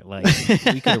fare. Like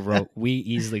we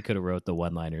easily could have wrote the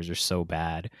one liners are so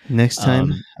bad. Next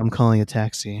time, Um, I'm calling a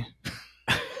taxi.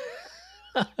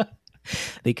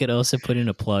 they could also put in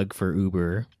a plug for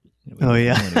Uber. Be Oh like,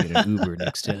 yeah. I want to get an Uber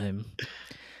next time.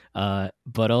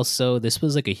 But also this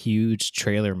was like a huge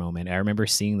trailer moment. I remember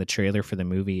seeing the trailer for the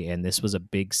movie, and this was a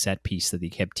big set piece that they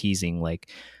kept teasing. Like,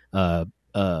 uh,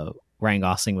 Ryan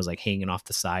Gosling was like hanging off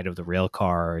the side of the rail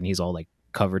car, and he's all like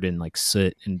covered in like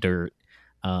soot and dirt.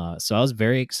 So I was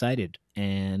very excited,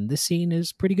 and this scene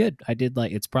is pretty good. I did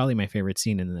like it's probably my favorite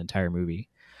scene in the entire movie.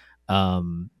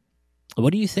 Um,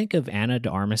 what do you think of Anna de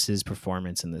Armas's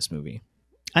performance in this movie?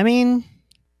 I mean,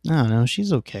 I don't know.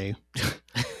 She's okay.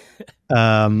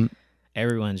 Um,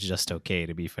 Everyone's just okay,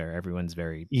 to be fair. Everyone's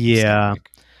very yeah, generic.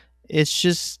 it's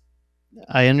just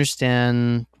I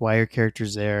understand why her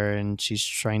character's there, and she's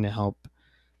trying to help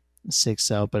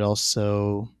Six out, but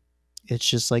also it's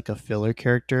just like a filler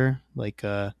character,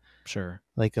 Sure.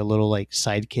 like a little like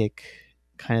sidekick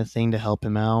kind of thing to help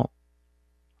him out.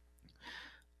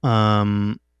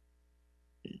 Um,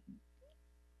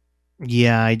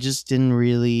 yeah, I just didn't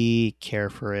really care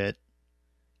for it,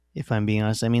 if I'm being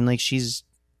honest. I mean, like she's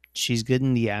good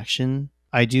in the action.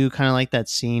 I do kind of like that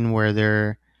scene where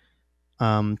they're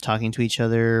talking to each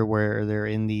other, where they're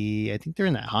in I think they're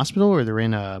in that hospital, or they're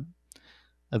in a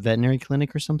veterinary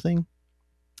clinic or something.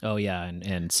 Oh yeah,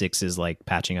 and Six is like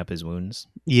patching up his wounds.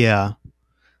 Yeah.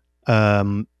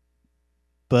 Um,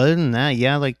 but other than that,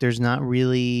 yeah, like there's not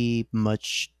really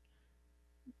much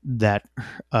that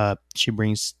she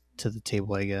brings to the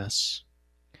table, I guess.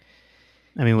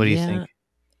 I mean, what do you think? Yeah,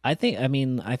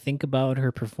 I think about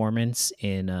her performance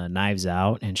in Knives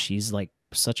Out, and she's like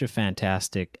such a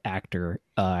fantastic actor.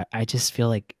 I just feel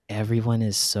like everyone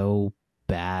is so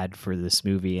bad for this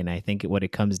movie, and I think what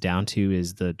it comes down to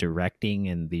is the directing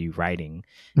and the writing.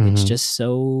 It's Mm-hmm. just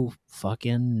so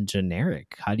fucking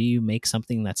generic. How do you make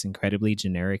something that's incredibly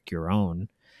generic your own?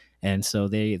 And so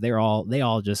they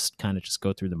all just kind of just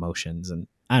go through the motions, and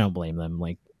I don't blame them.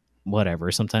 Like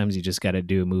whatever. Sometimes you just got to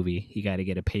do a movie. You got to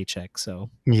get a paycheck.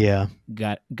 So Yeah.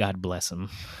 God bless them.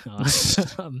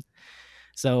 Um,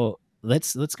 so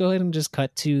let's go ahead and just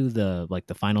cut to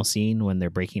the final scene when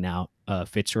they're breaking out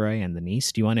Fitzroy and the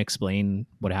niece. Do you want to explain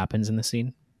what happens in the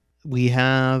scene? We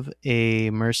have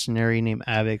a mercenary named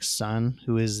Avic's son,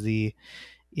 who is the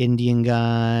Indian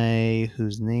guy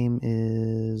whose name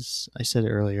is, I said it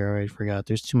earlier, I forgot.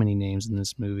 There's too many names in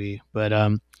this movie, but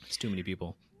It's too many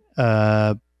people.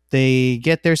 uh, they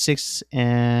get there. Six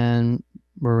and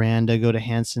Miranda go to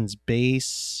Hanson's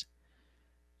base.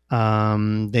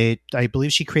 I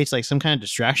believe she creates like some kind of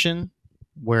distraction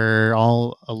where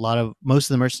most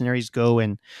of the mercenaries go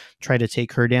and try to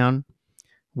take her down.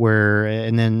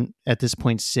 And then at this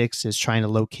point, Six is trying to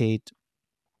locate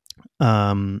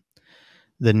um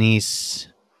the niece,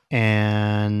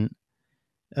 and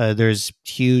there's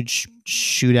huge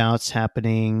shootouts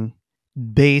happening.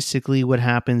 Basically, what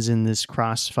happens in this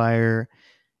crossfire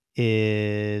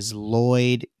is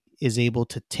Lloyd is able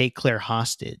to take Claire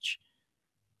hostage,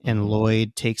 and Mm-hmm.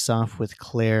 Lloyd takes off with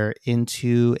Claire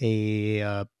into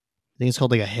I think it's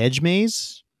called like a hedge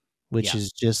maze, which Yeah.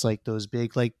 is just like those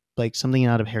big like something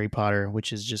out of Harry Potter,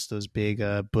 which is just those big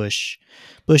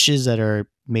bushes that are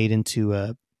made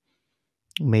into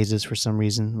mazes for some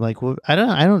reason. Like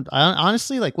I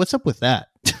honestly, like, what's up with that?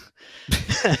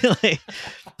 Like,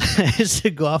 just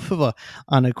to go off of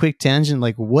on a quick tangent,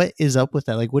 like, what is up with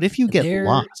that? Like, what if you get there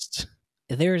lost?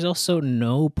 there's also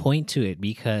no point to it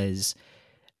because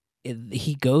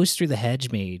he goes through the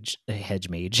hedge maze,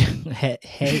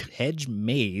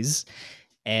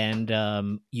 and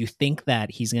you think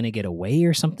that he's gonna get away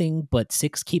or something, but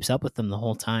Six keeps up with them the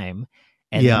whole time,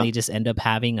 and then Yeah, they just end up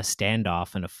having a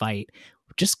standoff and a fight.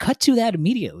 Just cut to that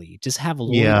immediately. Just have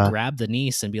Lloyd yeah, grab the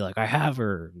niece and be like, "I have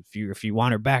her. If you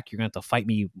want her back, you're gonna have to fight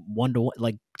me 1-to-1."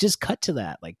 Like, just cut to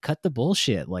that. Like, cut the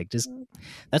bullshit. Like, just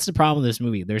that's the problem with this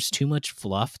movie. There's too much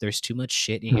fluff. There's too much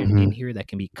shit in hmm, here that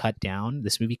can be cut down.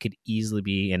 This movie could easily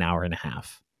be an hour and a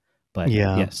half. But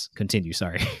yeah. yes, continue.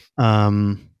 Sorry.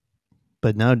 Um,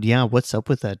 but no, yeah. What's up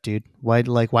with that, dude? Why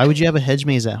would you have a hedge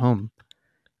maze at home?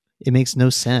 It makes no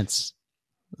sense.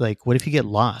 Like, what if you get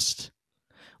lost?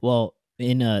 Well,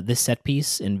 in this set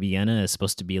piece in Vienna is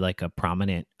supposed to be like a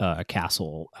prominent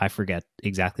castle. I forget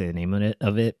exactly the name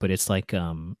of it, but it's like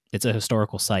it's a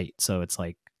historical site. So it's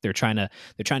like they're trying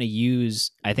to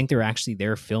use. I think they're actually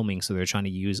there filming, so they're trying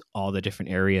to use all the different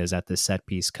areas at this set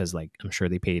piece because like I'm sure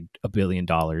they paid $1 billion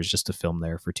just to film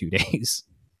there for 2 days.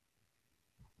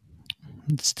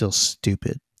 It's still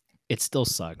stupid. It still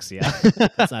sucks. Yeah,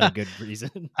 that's not a good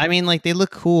reason. I mean, like, they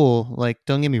look cool. Like,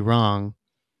 don't get me wrong.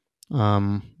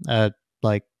 Um,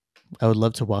 like, I would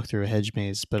love to walk through a hedge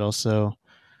maze, but also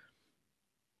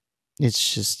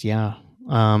it's just, yeah.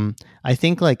 I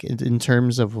think, like, in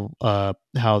terms of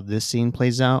how this scene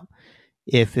plays out,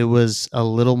 if it was a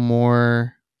little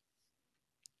more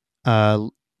uh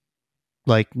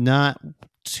like, not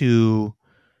to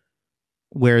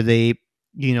where they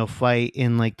fight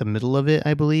in like the middle of it,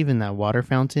 I believe, in that water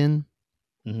fountain.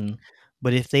 Mm-hmm.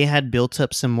 But if they had built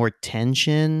up some more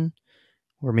tension,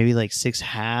 or maybe like Six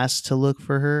has to look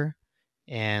for her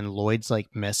and Lloyd's like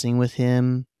messing with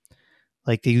him,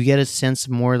 like, you get a sense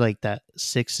more like that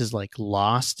Six is like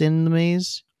lost in the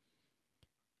maze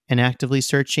and actively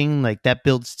searching, like that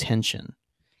builds tension.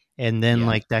 And then, Yeah,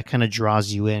 like, that kind of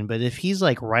draws you in. But if he's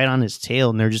like right on his tail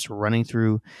and they're just running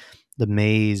through the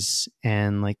maze,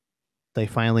 and like they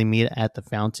finally meet at the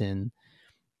fountain,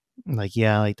 like,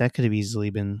 yeah, like that could have easily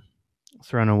been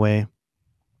thrown away.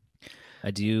 I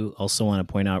do also want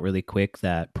to point out really quick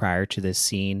that prior to this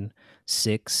scene,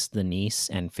 Six, the niece,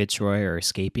 and Fitzroy are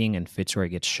escaping, and Fitzroy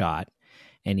gets shot,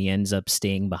 and he ends up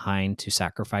staying behind to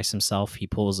sacrifice himself. He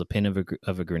pulls a pin of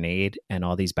a grenade, and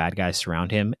all these bad guys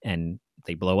surround him, and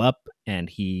they blow up, and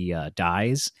he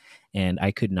dies. And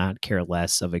I could not care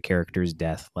less of a character's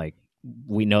death. Like,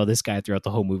 we know this guy throughout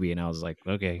the whole movie, and I was like,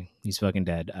 okay, he's fucking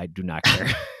dead. I do not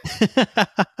care.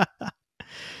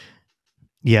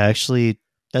 Yeah, actually,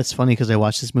 that's funny because I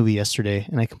watched this movie yesterday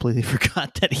and I completely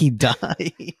forgot that he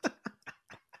died.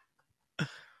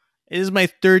 It is my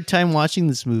third time watching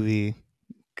this movie.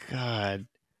 God,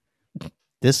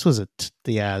 this was a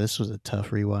tough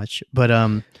rewatch.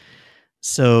 But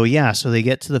so they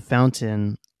get to the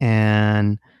fountain,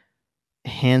 and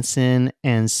Hansen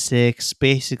and Six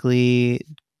basically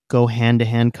go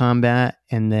hand-to-hand combat,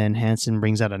 and then Hansen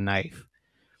brings out a knife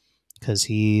because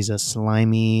he's a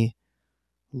slimy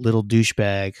little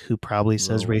douchebag who probably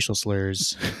says racial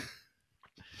slurs.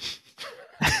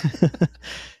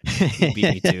 You beat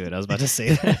me to it. I was about to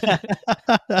say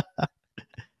that.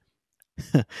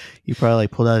 He probably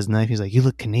pulled out his knife. He's like, "You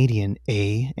look Canadian,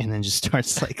 eh?" And then just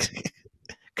starts like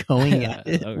going at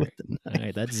it. All with the knife. All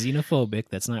right, that's xenophobic.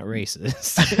 That's not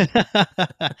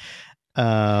racist.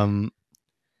 I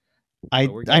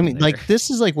mean, like, this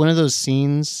is like one of those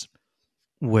scenes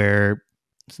where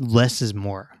less is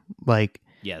more. Like,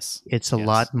 yes, it's a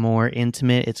lot more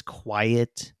intimate. It's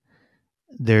quiet.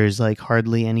 There's like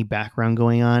hardly any background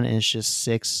going on, and it's just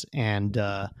Six and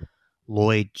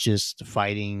Lloyd just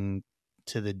fighting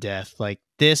to the death. Like,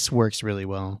 this works really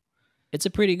well. It's a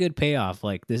pretty good payoff.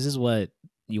 Like, this is what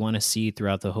you want to see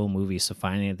throughout the whole movie. So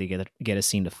finally they get a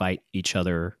scene to fight each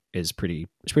other is pretty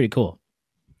cool.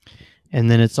 And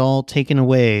then it's all taken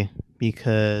away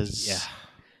because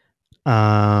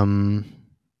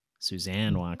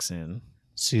Suzanne walks in.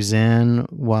 Suzanne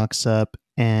walks up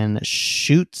and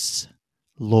shoots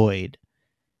Lloyd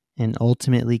and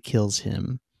ultimately kills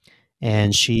him.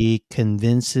 And she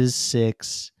convinces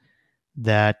Six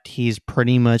that he's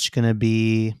pretty much going to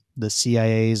be the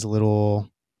CIA's little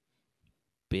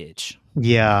bitch.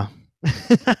 Yeah.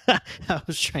 I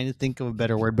was trying to think of a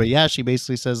better word, but yeah, she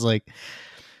basically says like,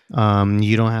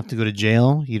 you don't have to go to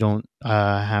jail. You don't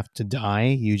have to die.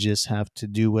 You just have to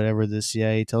do whatever the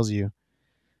CIA tells you.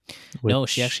 No,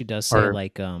 she actually does say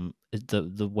like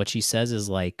the what she says is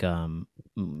like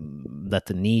that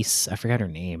the niece, I forgot her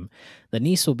name. The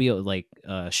niece will be like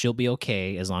she'll be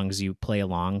okay as long as you play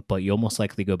along, but you'll most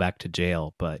likely go back to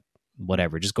jail. But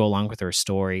whatever, just go along with her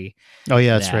story. Oh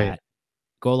yeah, that's right.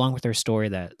 Go along with her story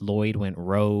that Lloyd went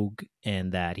rogue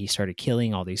and that he started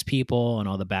killing all these people and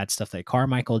all the bad stuff that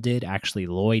Carmichael did. Actually,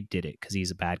 Lloyd did it because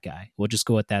he's a bad guy. We'll just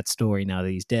go with that story now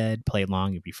that he's dead. Play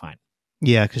along, you'll be fine.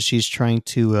 Yeah, because she's trying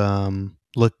to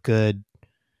look good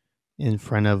in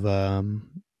front of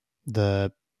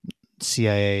the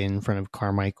CIA, in front of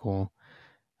Carmichael.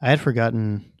 I had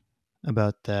forgotten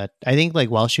about that. I think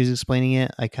like while she was explaining it,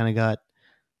 I kind of got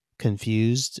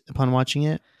confused upon watching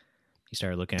it. You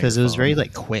started looking at because it was very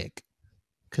like quick.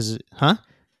 Because I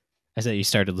said you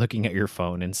started looking at your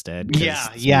phone instead.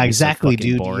 Yeah, exactly, so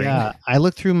dude. Boring. Yeah, I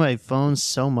looked through my phone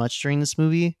so much during this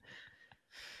movie.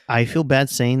 I feel bad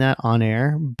saying that on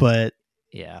air, but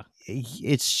yeah,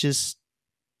 it's just,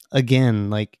 again,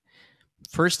 like,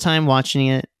 first time watching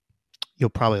it, you'll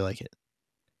probably like it.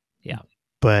 Yeah,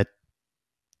 but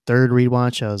third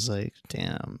rewatch, I was like,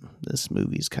 damn, this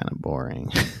movie's kind of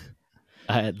boring.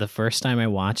 The first time I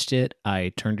watched it,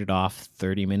 I turned it off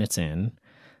 30 minutes in.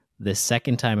 The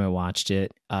second time I watched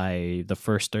it, the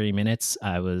first 30 minutes,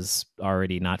 I was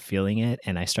already not feeling it,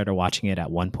 and I started watching it at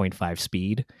 1.5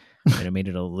 speed, and it made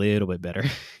it a little bit better.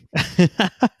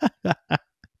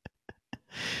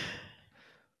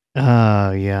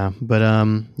 Yeah.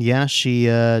 But yeah,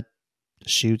 she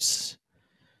shoots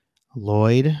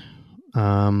Lloyd.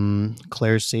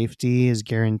 Claire's safety is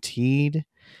guaranteed.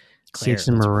 Six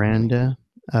and Miranda.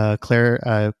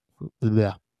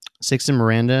 Six and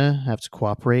Miranda have to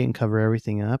cooperate and cover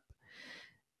everything up.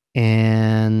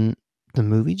 And the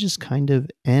movie just kind of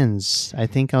ends. I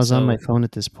think I was on my phone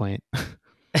at this point.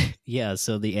 Yeah,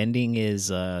 so the ending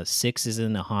is Six is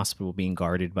in a hospital being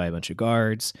guarded by a bunch of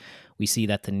guards. We see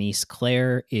that the niece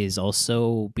Claire is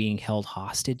also being held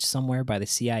hostage somewhere by the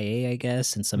CIA, I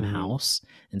guess, in some house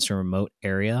in some remote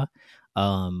area.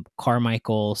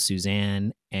 Carmichael,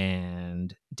 Suzanne,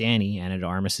 and Danny, Ana de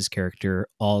Armas's character,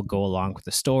 all go along with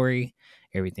the story.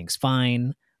 Everything's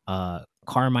fine.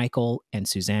 Carmichael and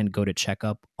Suzanne go to check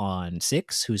up on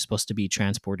Six, who's supposed to be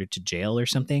transported to jail or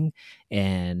something.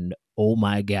 And oh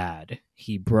my God,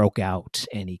 he broke out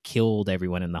and he killed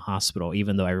everyone in the hospital,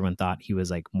 even though everyone thought he was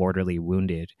like mortally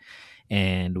wounded.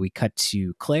 And we cut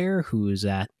to Claire, who's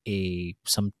at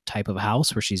some type of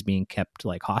house where she's being kept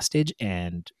like hostage.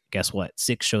 And guess what?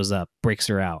 Six shows up, breaks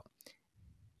her out.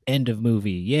 End of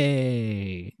movie.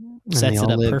 Yay. Sets it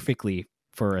up perfectly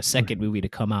for a second movie to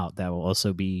come out that will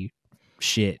also be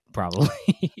shit, probably.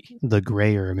 The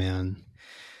Grayer Man.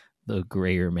 The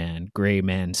Grayer Man. Gray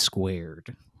Man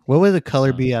squared. What would the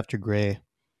color be after gray?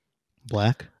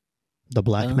 Black? The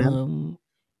Black Man?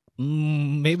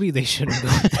 Maybe they shouldn't go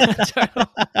with that title.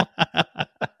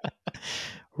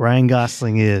 Ryan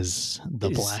Gosling is the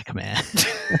Black Man.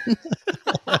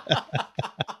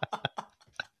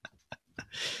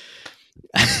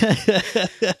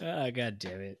 Oh, God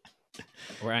damn it.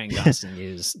 Ryan Gosling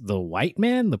is the White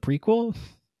Man, the prequel?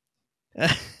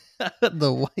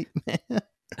 The White Man.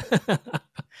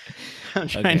 I'm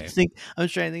trying to think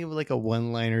of like a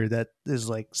one-liner that is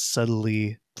like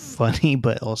subtly funny,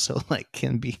 but also like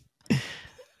can be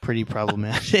pretty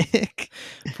problematic.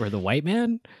 For the White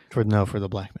Man? For the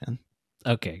Black Man.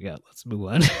 Okay, yeah, let's move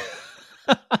on.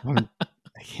 I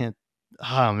can't.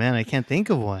 Oh man, I can't think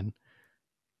of one.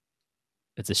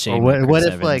 It's a shame. Or what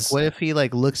if he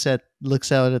like looks out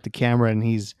at the camera and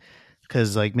he's,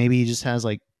 because like maybe he just has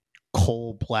like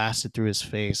coal blasted through his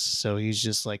face, so he's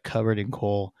just like covered in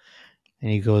coal,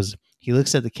 and he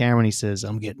looks at the camera and he says,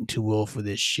 "I'm getting too old for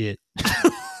this shit."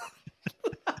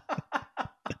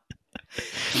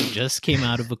 He just came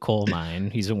out of a coal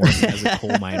mine. He's been working as a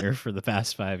coal miner for the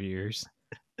past 5 years.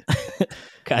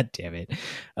 God damn it.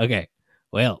 Okay,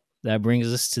 well, that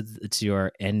brings us to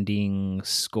our ending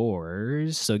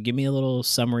scores. So give me a little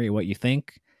summary of what you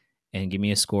think, and give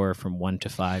me a score from 1 to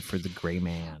 5 for The Gray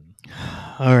Man.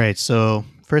 All right. So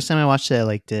first time I watched it, I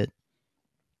liked it.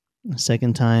 The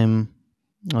second time,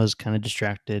 I was kind of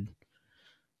distracted.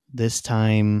 This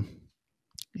time,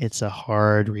 it's a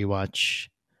hard rewatch.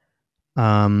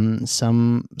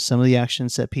 Some of the action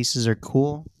set pieces are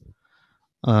cool.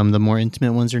 The more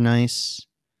intimate ones are nice.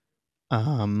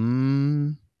 I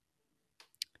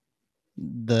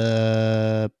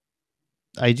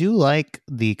do like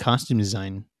the costume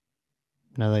design.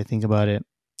 Now that I think about it,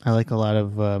 I like a lot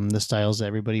of the styles that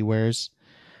everybody wears.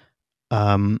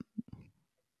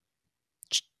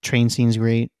 Train scene's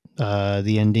great.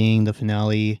 The ending, the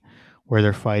finale, where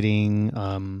they're fighting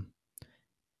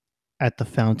at the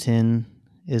fountain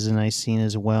is a nice scene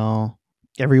as well.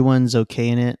 Everyone's okay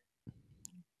in it.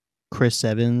 Chris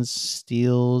Evans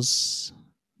steals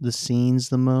the scenes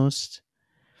the most,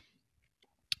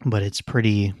 but it's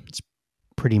pretty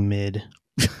mid.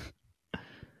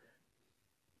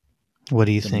 What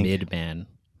do you think? Mid man.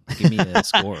 Give me a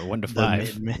score, 1 to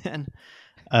 5. The mid man.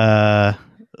 I'll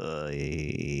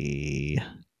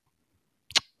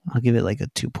give it like a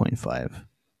 2.5.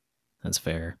 That's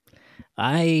fair.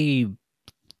 I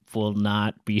will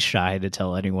not be shy to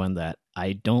tell anyone that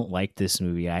I don't like this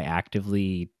movie. I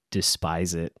actively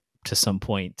despise it to some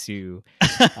point too.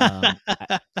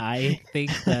 I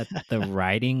think that the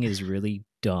writing is really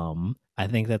dumb. I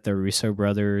think that the Russo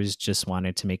brothers just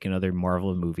wanted to make another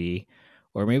Marvel movie,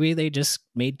 or maybe they just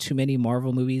made too many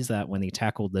Marvel movies that when they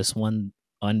tackled this one,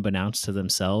 unbeknownst to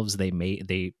themselves,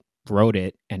 they wrote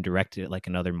it and directed it like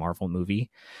another Marvel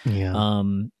movie. Yeah.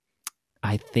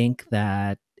 I think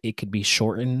that it could be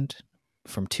shortened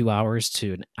from 2 hours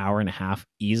to an hour and a half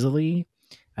easily.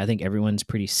 I think everyone's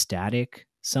pretty static.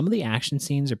 Some of the action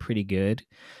scenes are pretty good.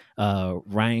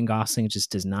 Ryan Gosling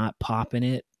just does not pop in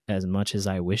it as much as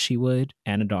I wish he would.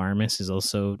 Ana de Armas is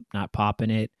also not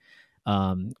popping it.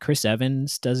 Chris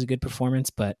Evans does a good performance,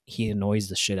 but he annoys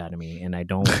the shit out of me, and I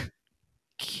don't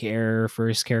care for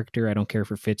his character. I don't care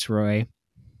for Fitzroy.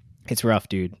 It's rough,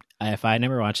 dude. If I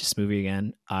never watch this movie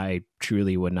again, I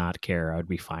truly would not care. I would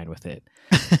be fine with it.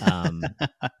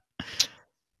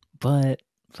 But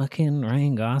fucking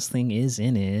Ryan Gosling is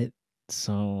in it,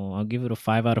 so I'll give it a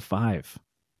 5 out of 5.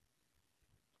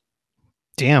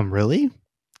 Damn, really?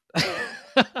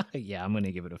 Yeah, I'm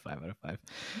gonna give it a 5 out of 5.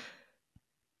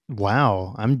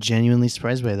 Wow, I'm genuinely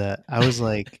surprised by that. I was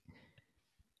like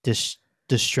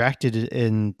distracted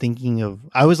in thinking of.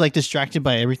 I was like distracted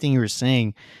by everything you were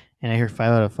saying, and I heard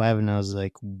 5 out of 5, and I was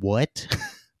like, "What?"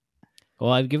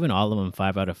 Well, I've given all of them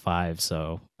 5 out of 5,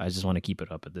 so I just want to keep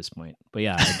it up at this point. But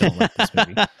yeah, I don't like this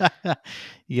movie.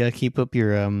 You gotta keep up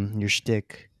your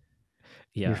shtick.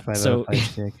 Yeah, your 5 out of 5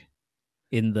 shtick.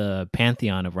 In the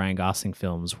pantheon of Ryan Gosling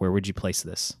films, where would you place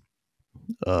this?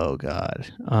 Oh God.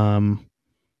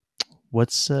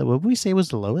 What would we say was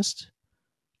the lowest?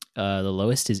 The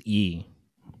lowest is E.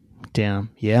 Damn.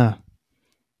 Yeah.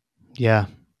 Yeah.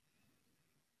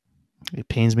 It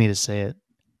pains me to say it.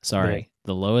 Sorry.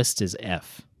 The lowest is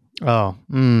F. Oh,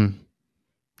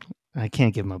 I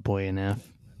can't give my boy an F.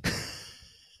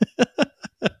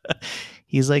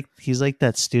 he's like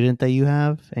that student that you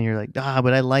have, and you're like,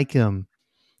 but I like him.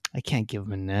 I can't give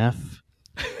him an F.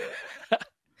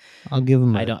 I'll give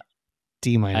him I a don't.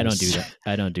 D minus. I don't do that.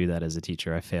 I don't do that as a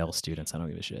teacher. I fail students. I don't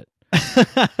give a shit.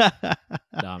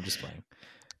 No, I'm just playing.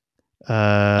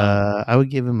 I would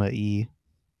give him a E.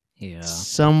 Yeah.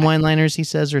 Some one-liners he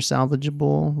says are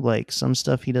salvageable. Like some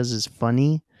stuff he does is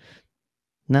funny.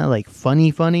 Not like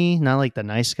funny, not like The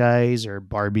Nice Guys or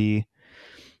Barbie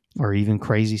or even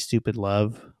Crazy Stupid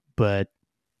Love. But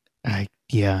I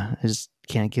just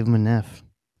can't give him an F.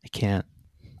 I can't.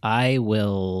 I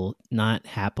will not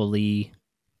happily,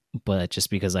 but just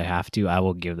because I have to, I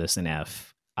will give this an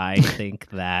F. I think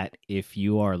that if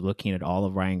you are looking at all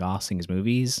of Ryan Gosling's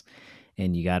movies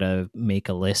and you got to make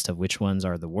a list of which ones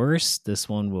are the worst, this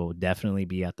one will definitely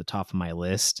be at the top of my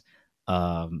list.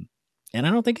 And I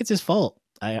don't think it's his fault.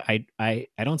 I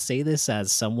don't say this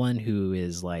as someone who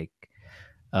is like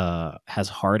has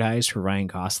hard eyes for Ryan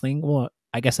Gosling. Well,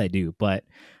 I guess I do, but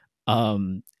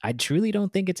I truly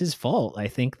don't think it's his fault. I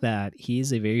think that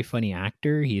he's a very funny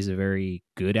actor. He's a very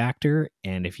good actor,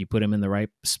 and if you put him in the right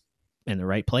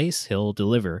place, he'll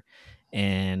deliver.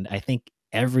 And I think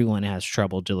everyone has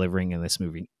trouble delivering in this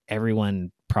movie.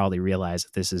 Everyone probably realized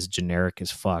that this is generic as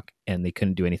fuck, and they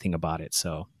couldn't do anything about it.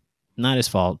 So, not his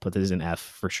fault, but this is an F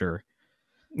for sure.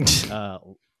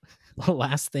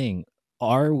 Last thing.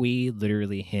 Are we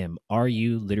literally him? Are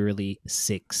you literally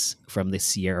 6 from the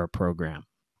Sierra program?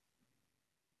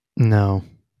 No.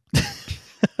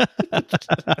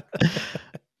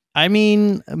 I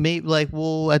mean, maybe like,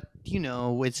 well,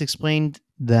 it's explained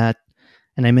that,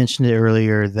 and I mentioned it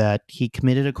earlier, that he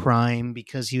committed a crime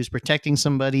because he was protecting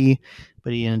somebody,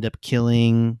 but he ended up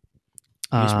killing.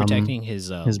 He was protecting his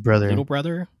brother, little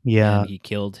brother. Yeah, and he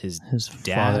killed his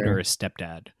dad father. or his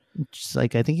stepdad. Just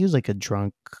like, I think he was like a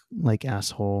drunk, like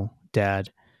asshole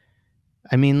dad.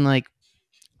 I mean, like,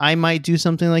 I might do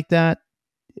something like that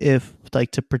if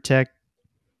like to protect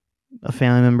a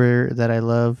family member that I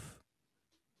love.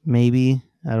 Maybe.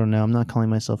 I don't know. I'm not calling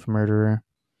myself a murderer.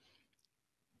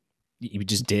 You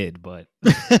just did, but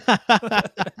cut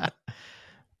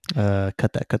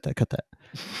that.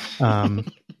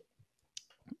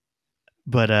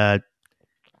 But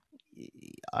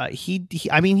he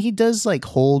I mean, he does like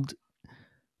hold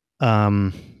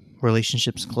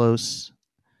relationships close.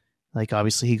 Like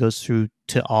obviously he goes through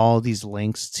to all these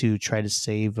lengths to try to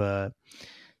save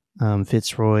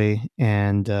Fitzroy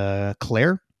and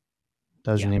Claire.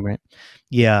 That was her name, right?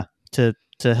 Yeah, to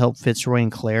help Fitzroy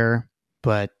and Claire,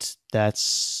 but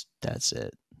that's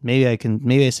it. Maybe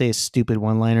I say a stupid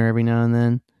one-liner every now and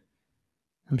then.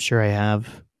 I'm sure I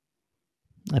have.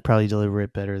 I probably deliver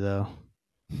it better though.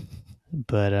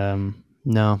 But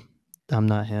no, I'm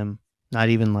not him. Not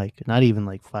even like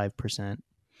 5%.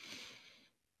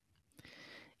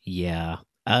 Yeah.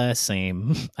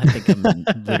 Same. I think I'm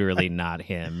literally not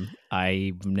him.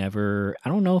 I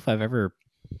don't know if I've ever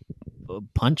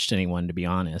punched anyone, to be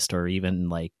honest, or even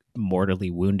like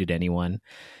mortally wounded anyone.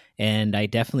 And I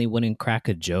definitely wouldn't crack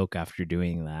a joke after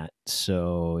doing that.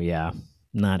 So yeah,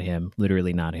 not him.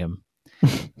 Literally not him.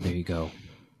 There you go.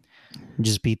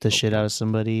 Just beat the shit out of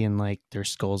somebody and like their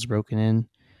skull's broken in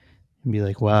and be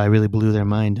like, wow, I really blew their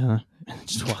mind, huh?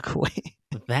 Just walk away.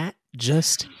 That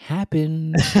just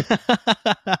happened.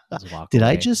 Did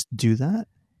I just do that?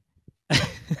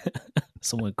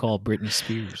 Someone called Britney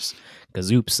Spears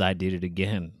because oops, I did it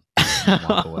again.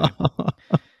 Walk away.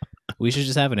 We should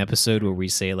just have an episode where we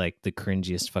say like the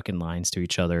cringiest fucking lines to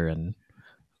each other, and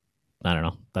I don't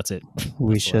know. That's it.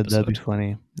 We should. That'd be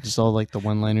funny. Just all like the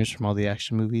one-liners from all the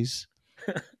action movies.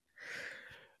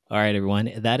 All right,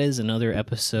 everyone. That is another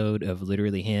episode of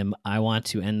Literally Him. I want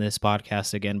to end this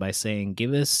podcast again by saying,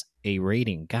 give us a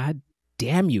rating. God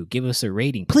damn you, give us a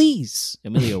rating, please.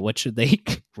 Emilio, what should they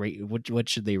rate? What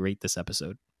should they rate this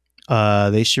episode?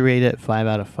 They should rate it 5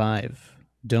 out of 5.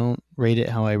 Don't rate it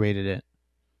how I rated it.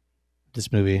 This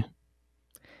movie.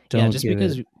 Just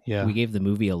because we gave the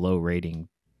movie a low rating,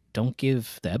 don't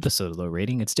give the episode a low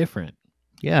rating. It's different.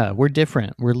 Yeah, we're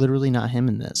different. We're literally not him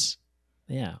in this.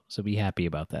 Yeah, so be happy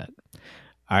about that.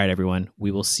 All right, everyone.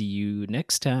 We will see you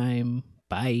next time.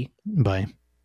 Bye. Bye.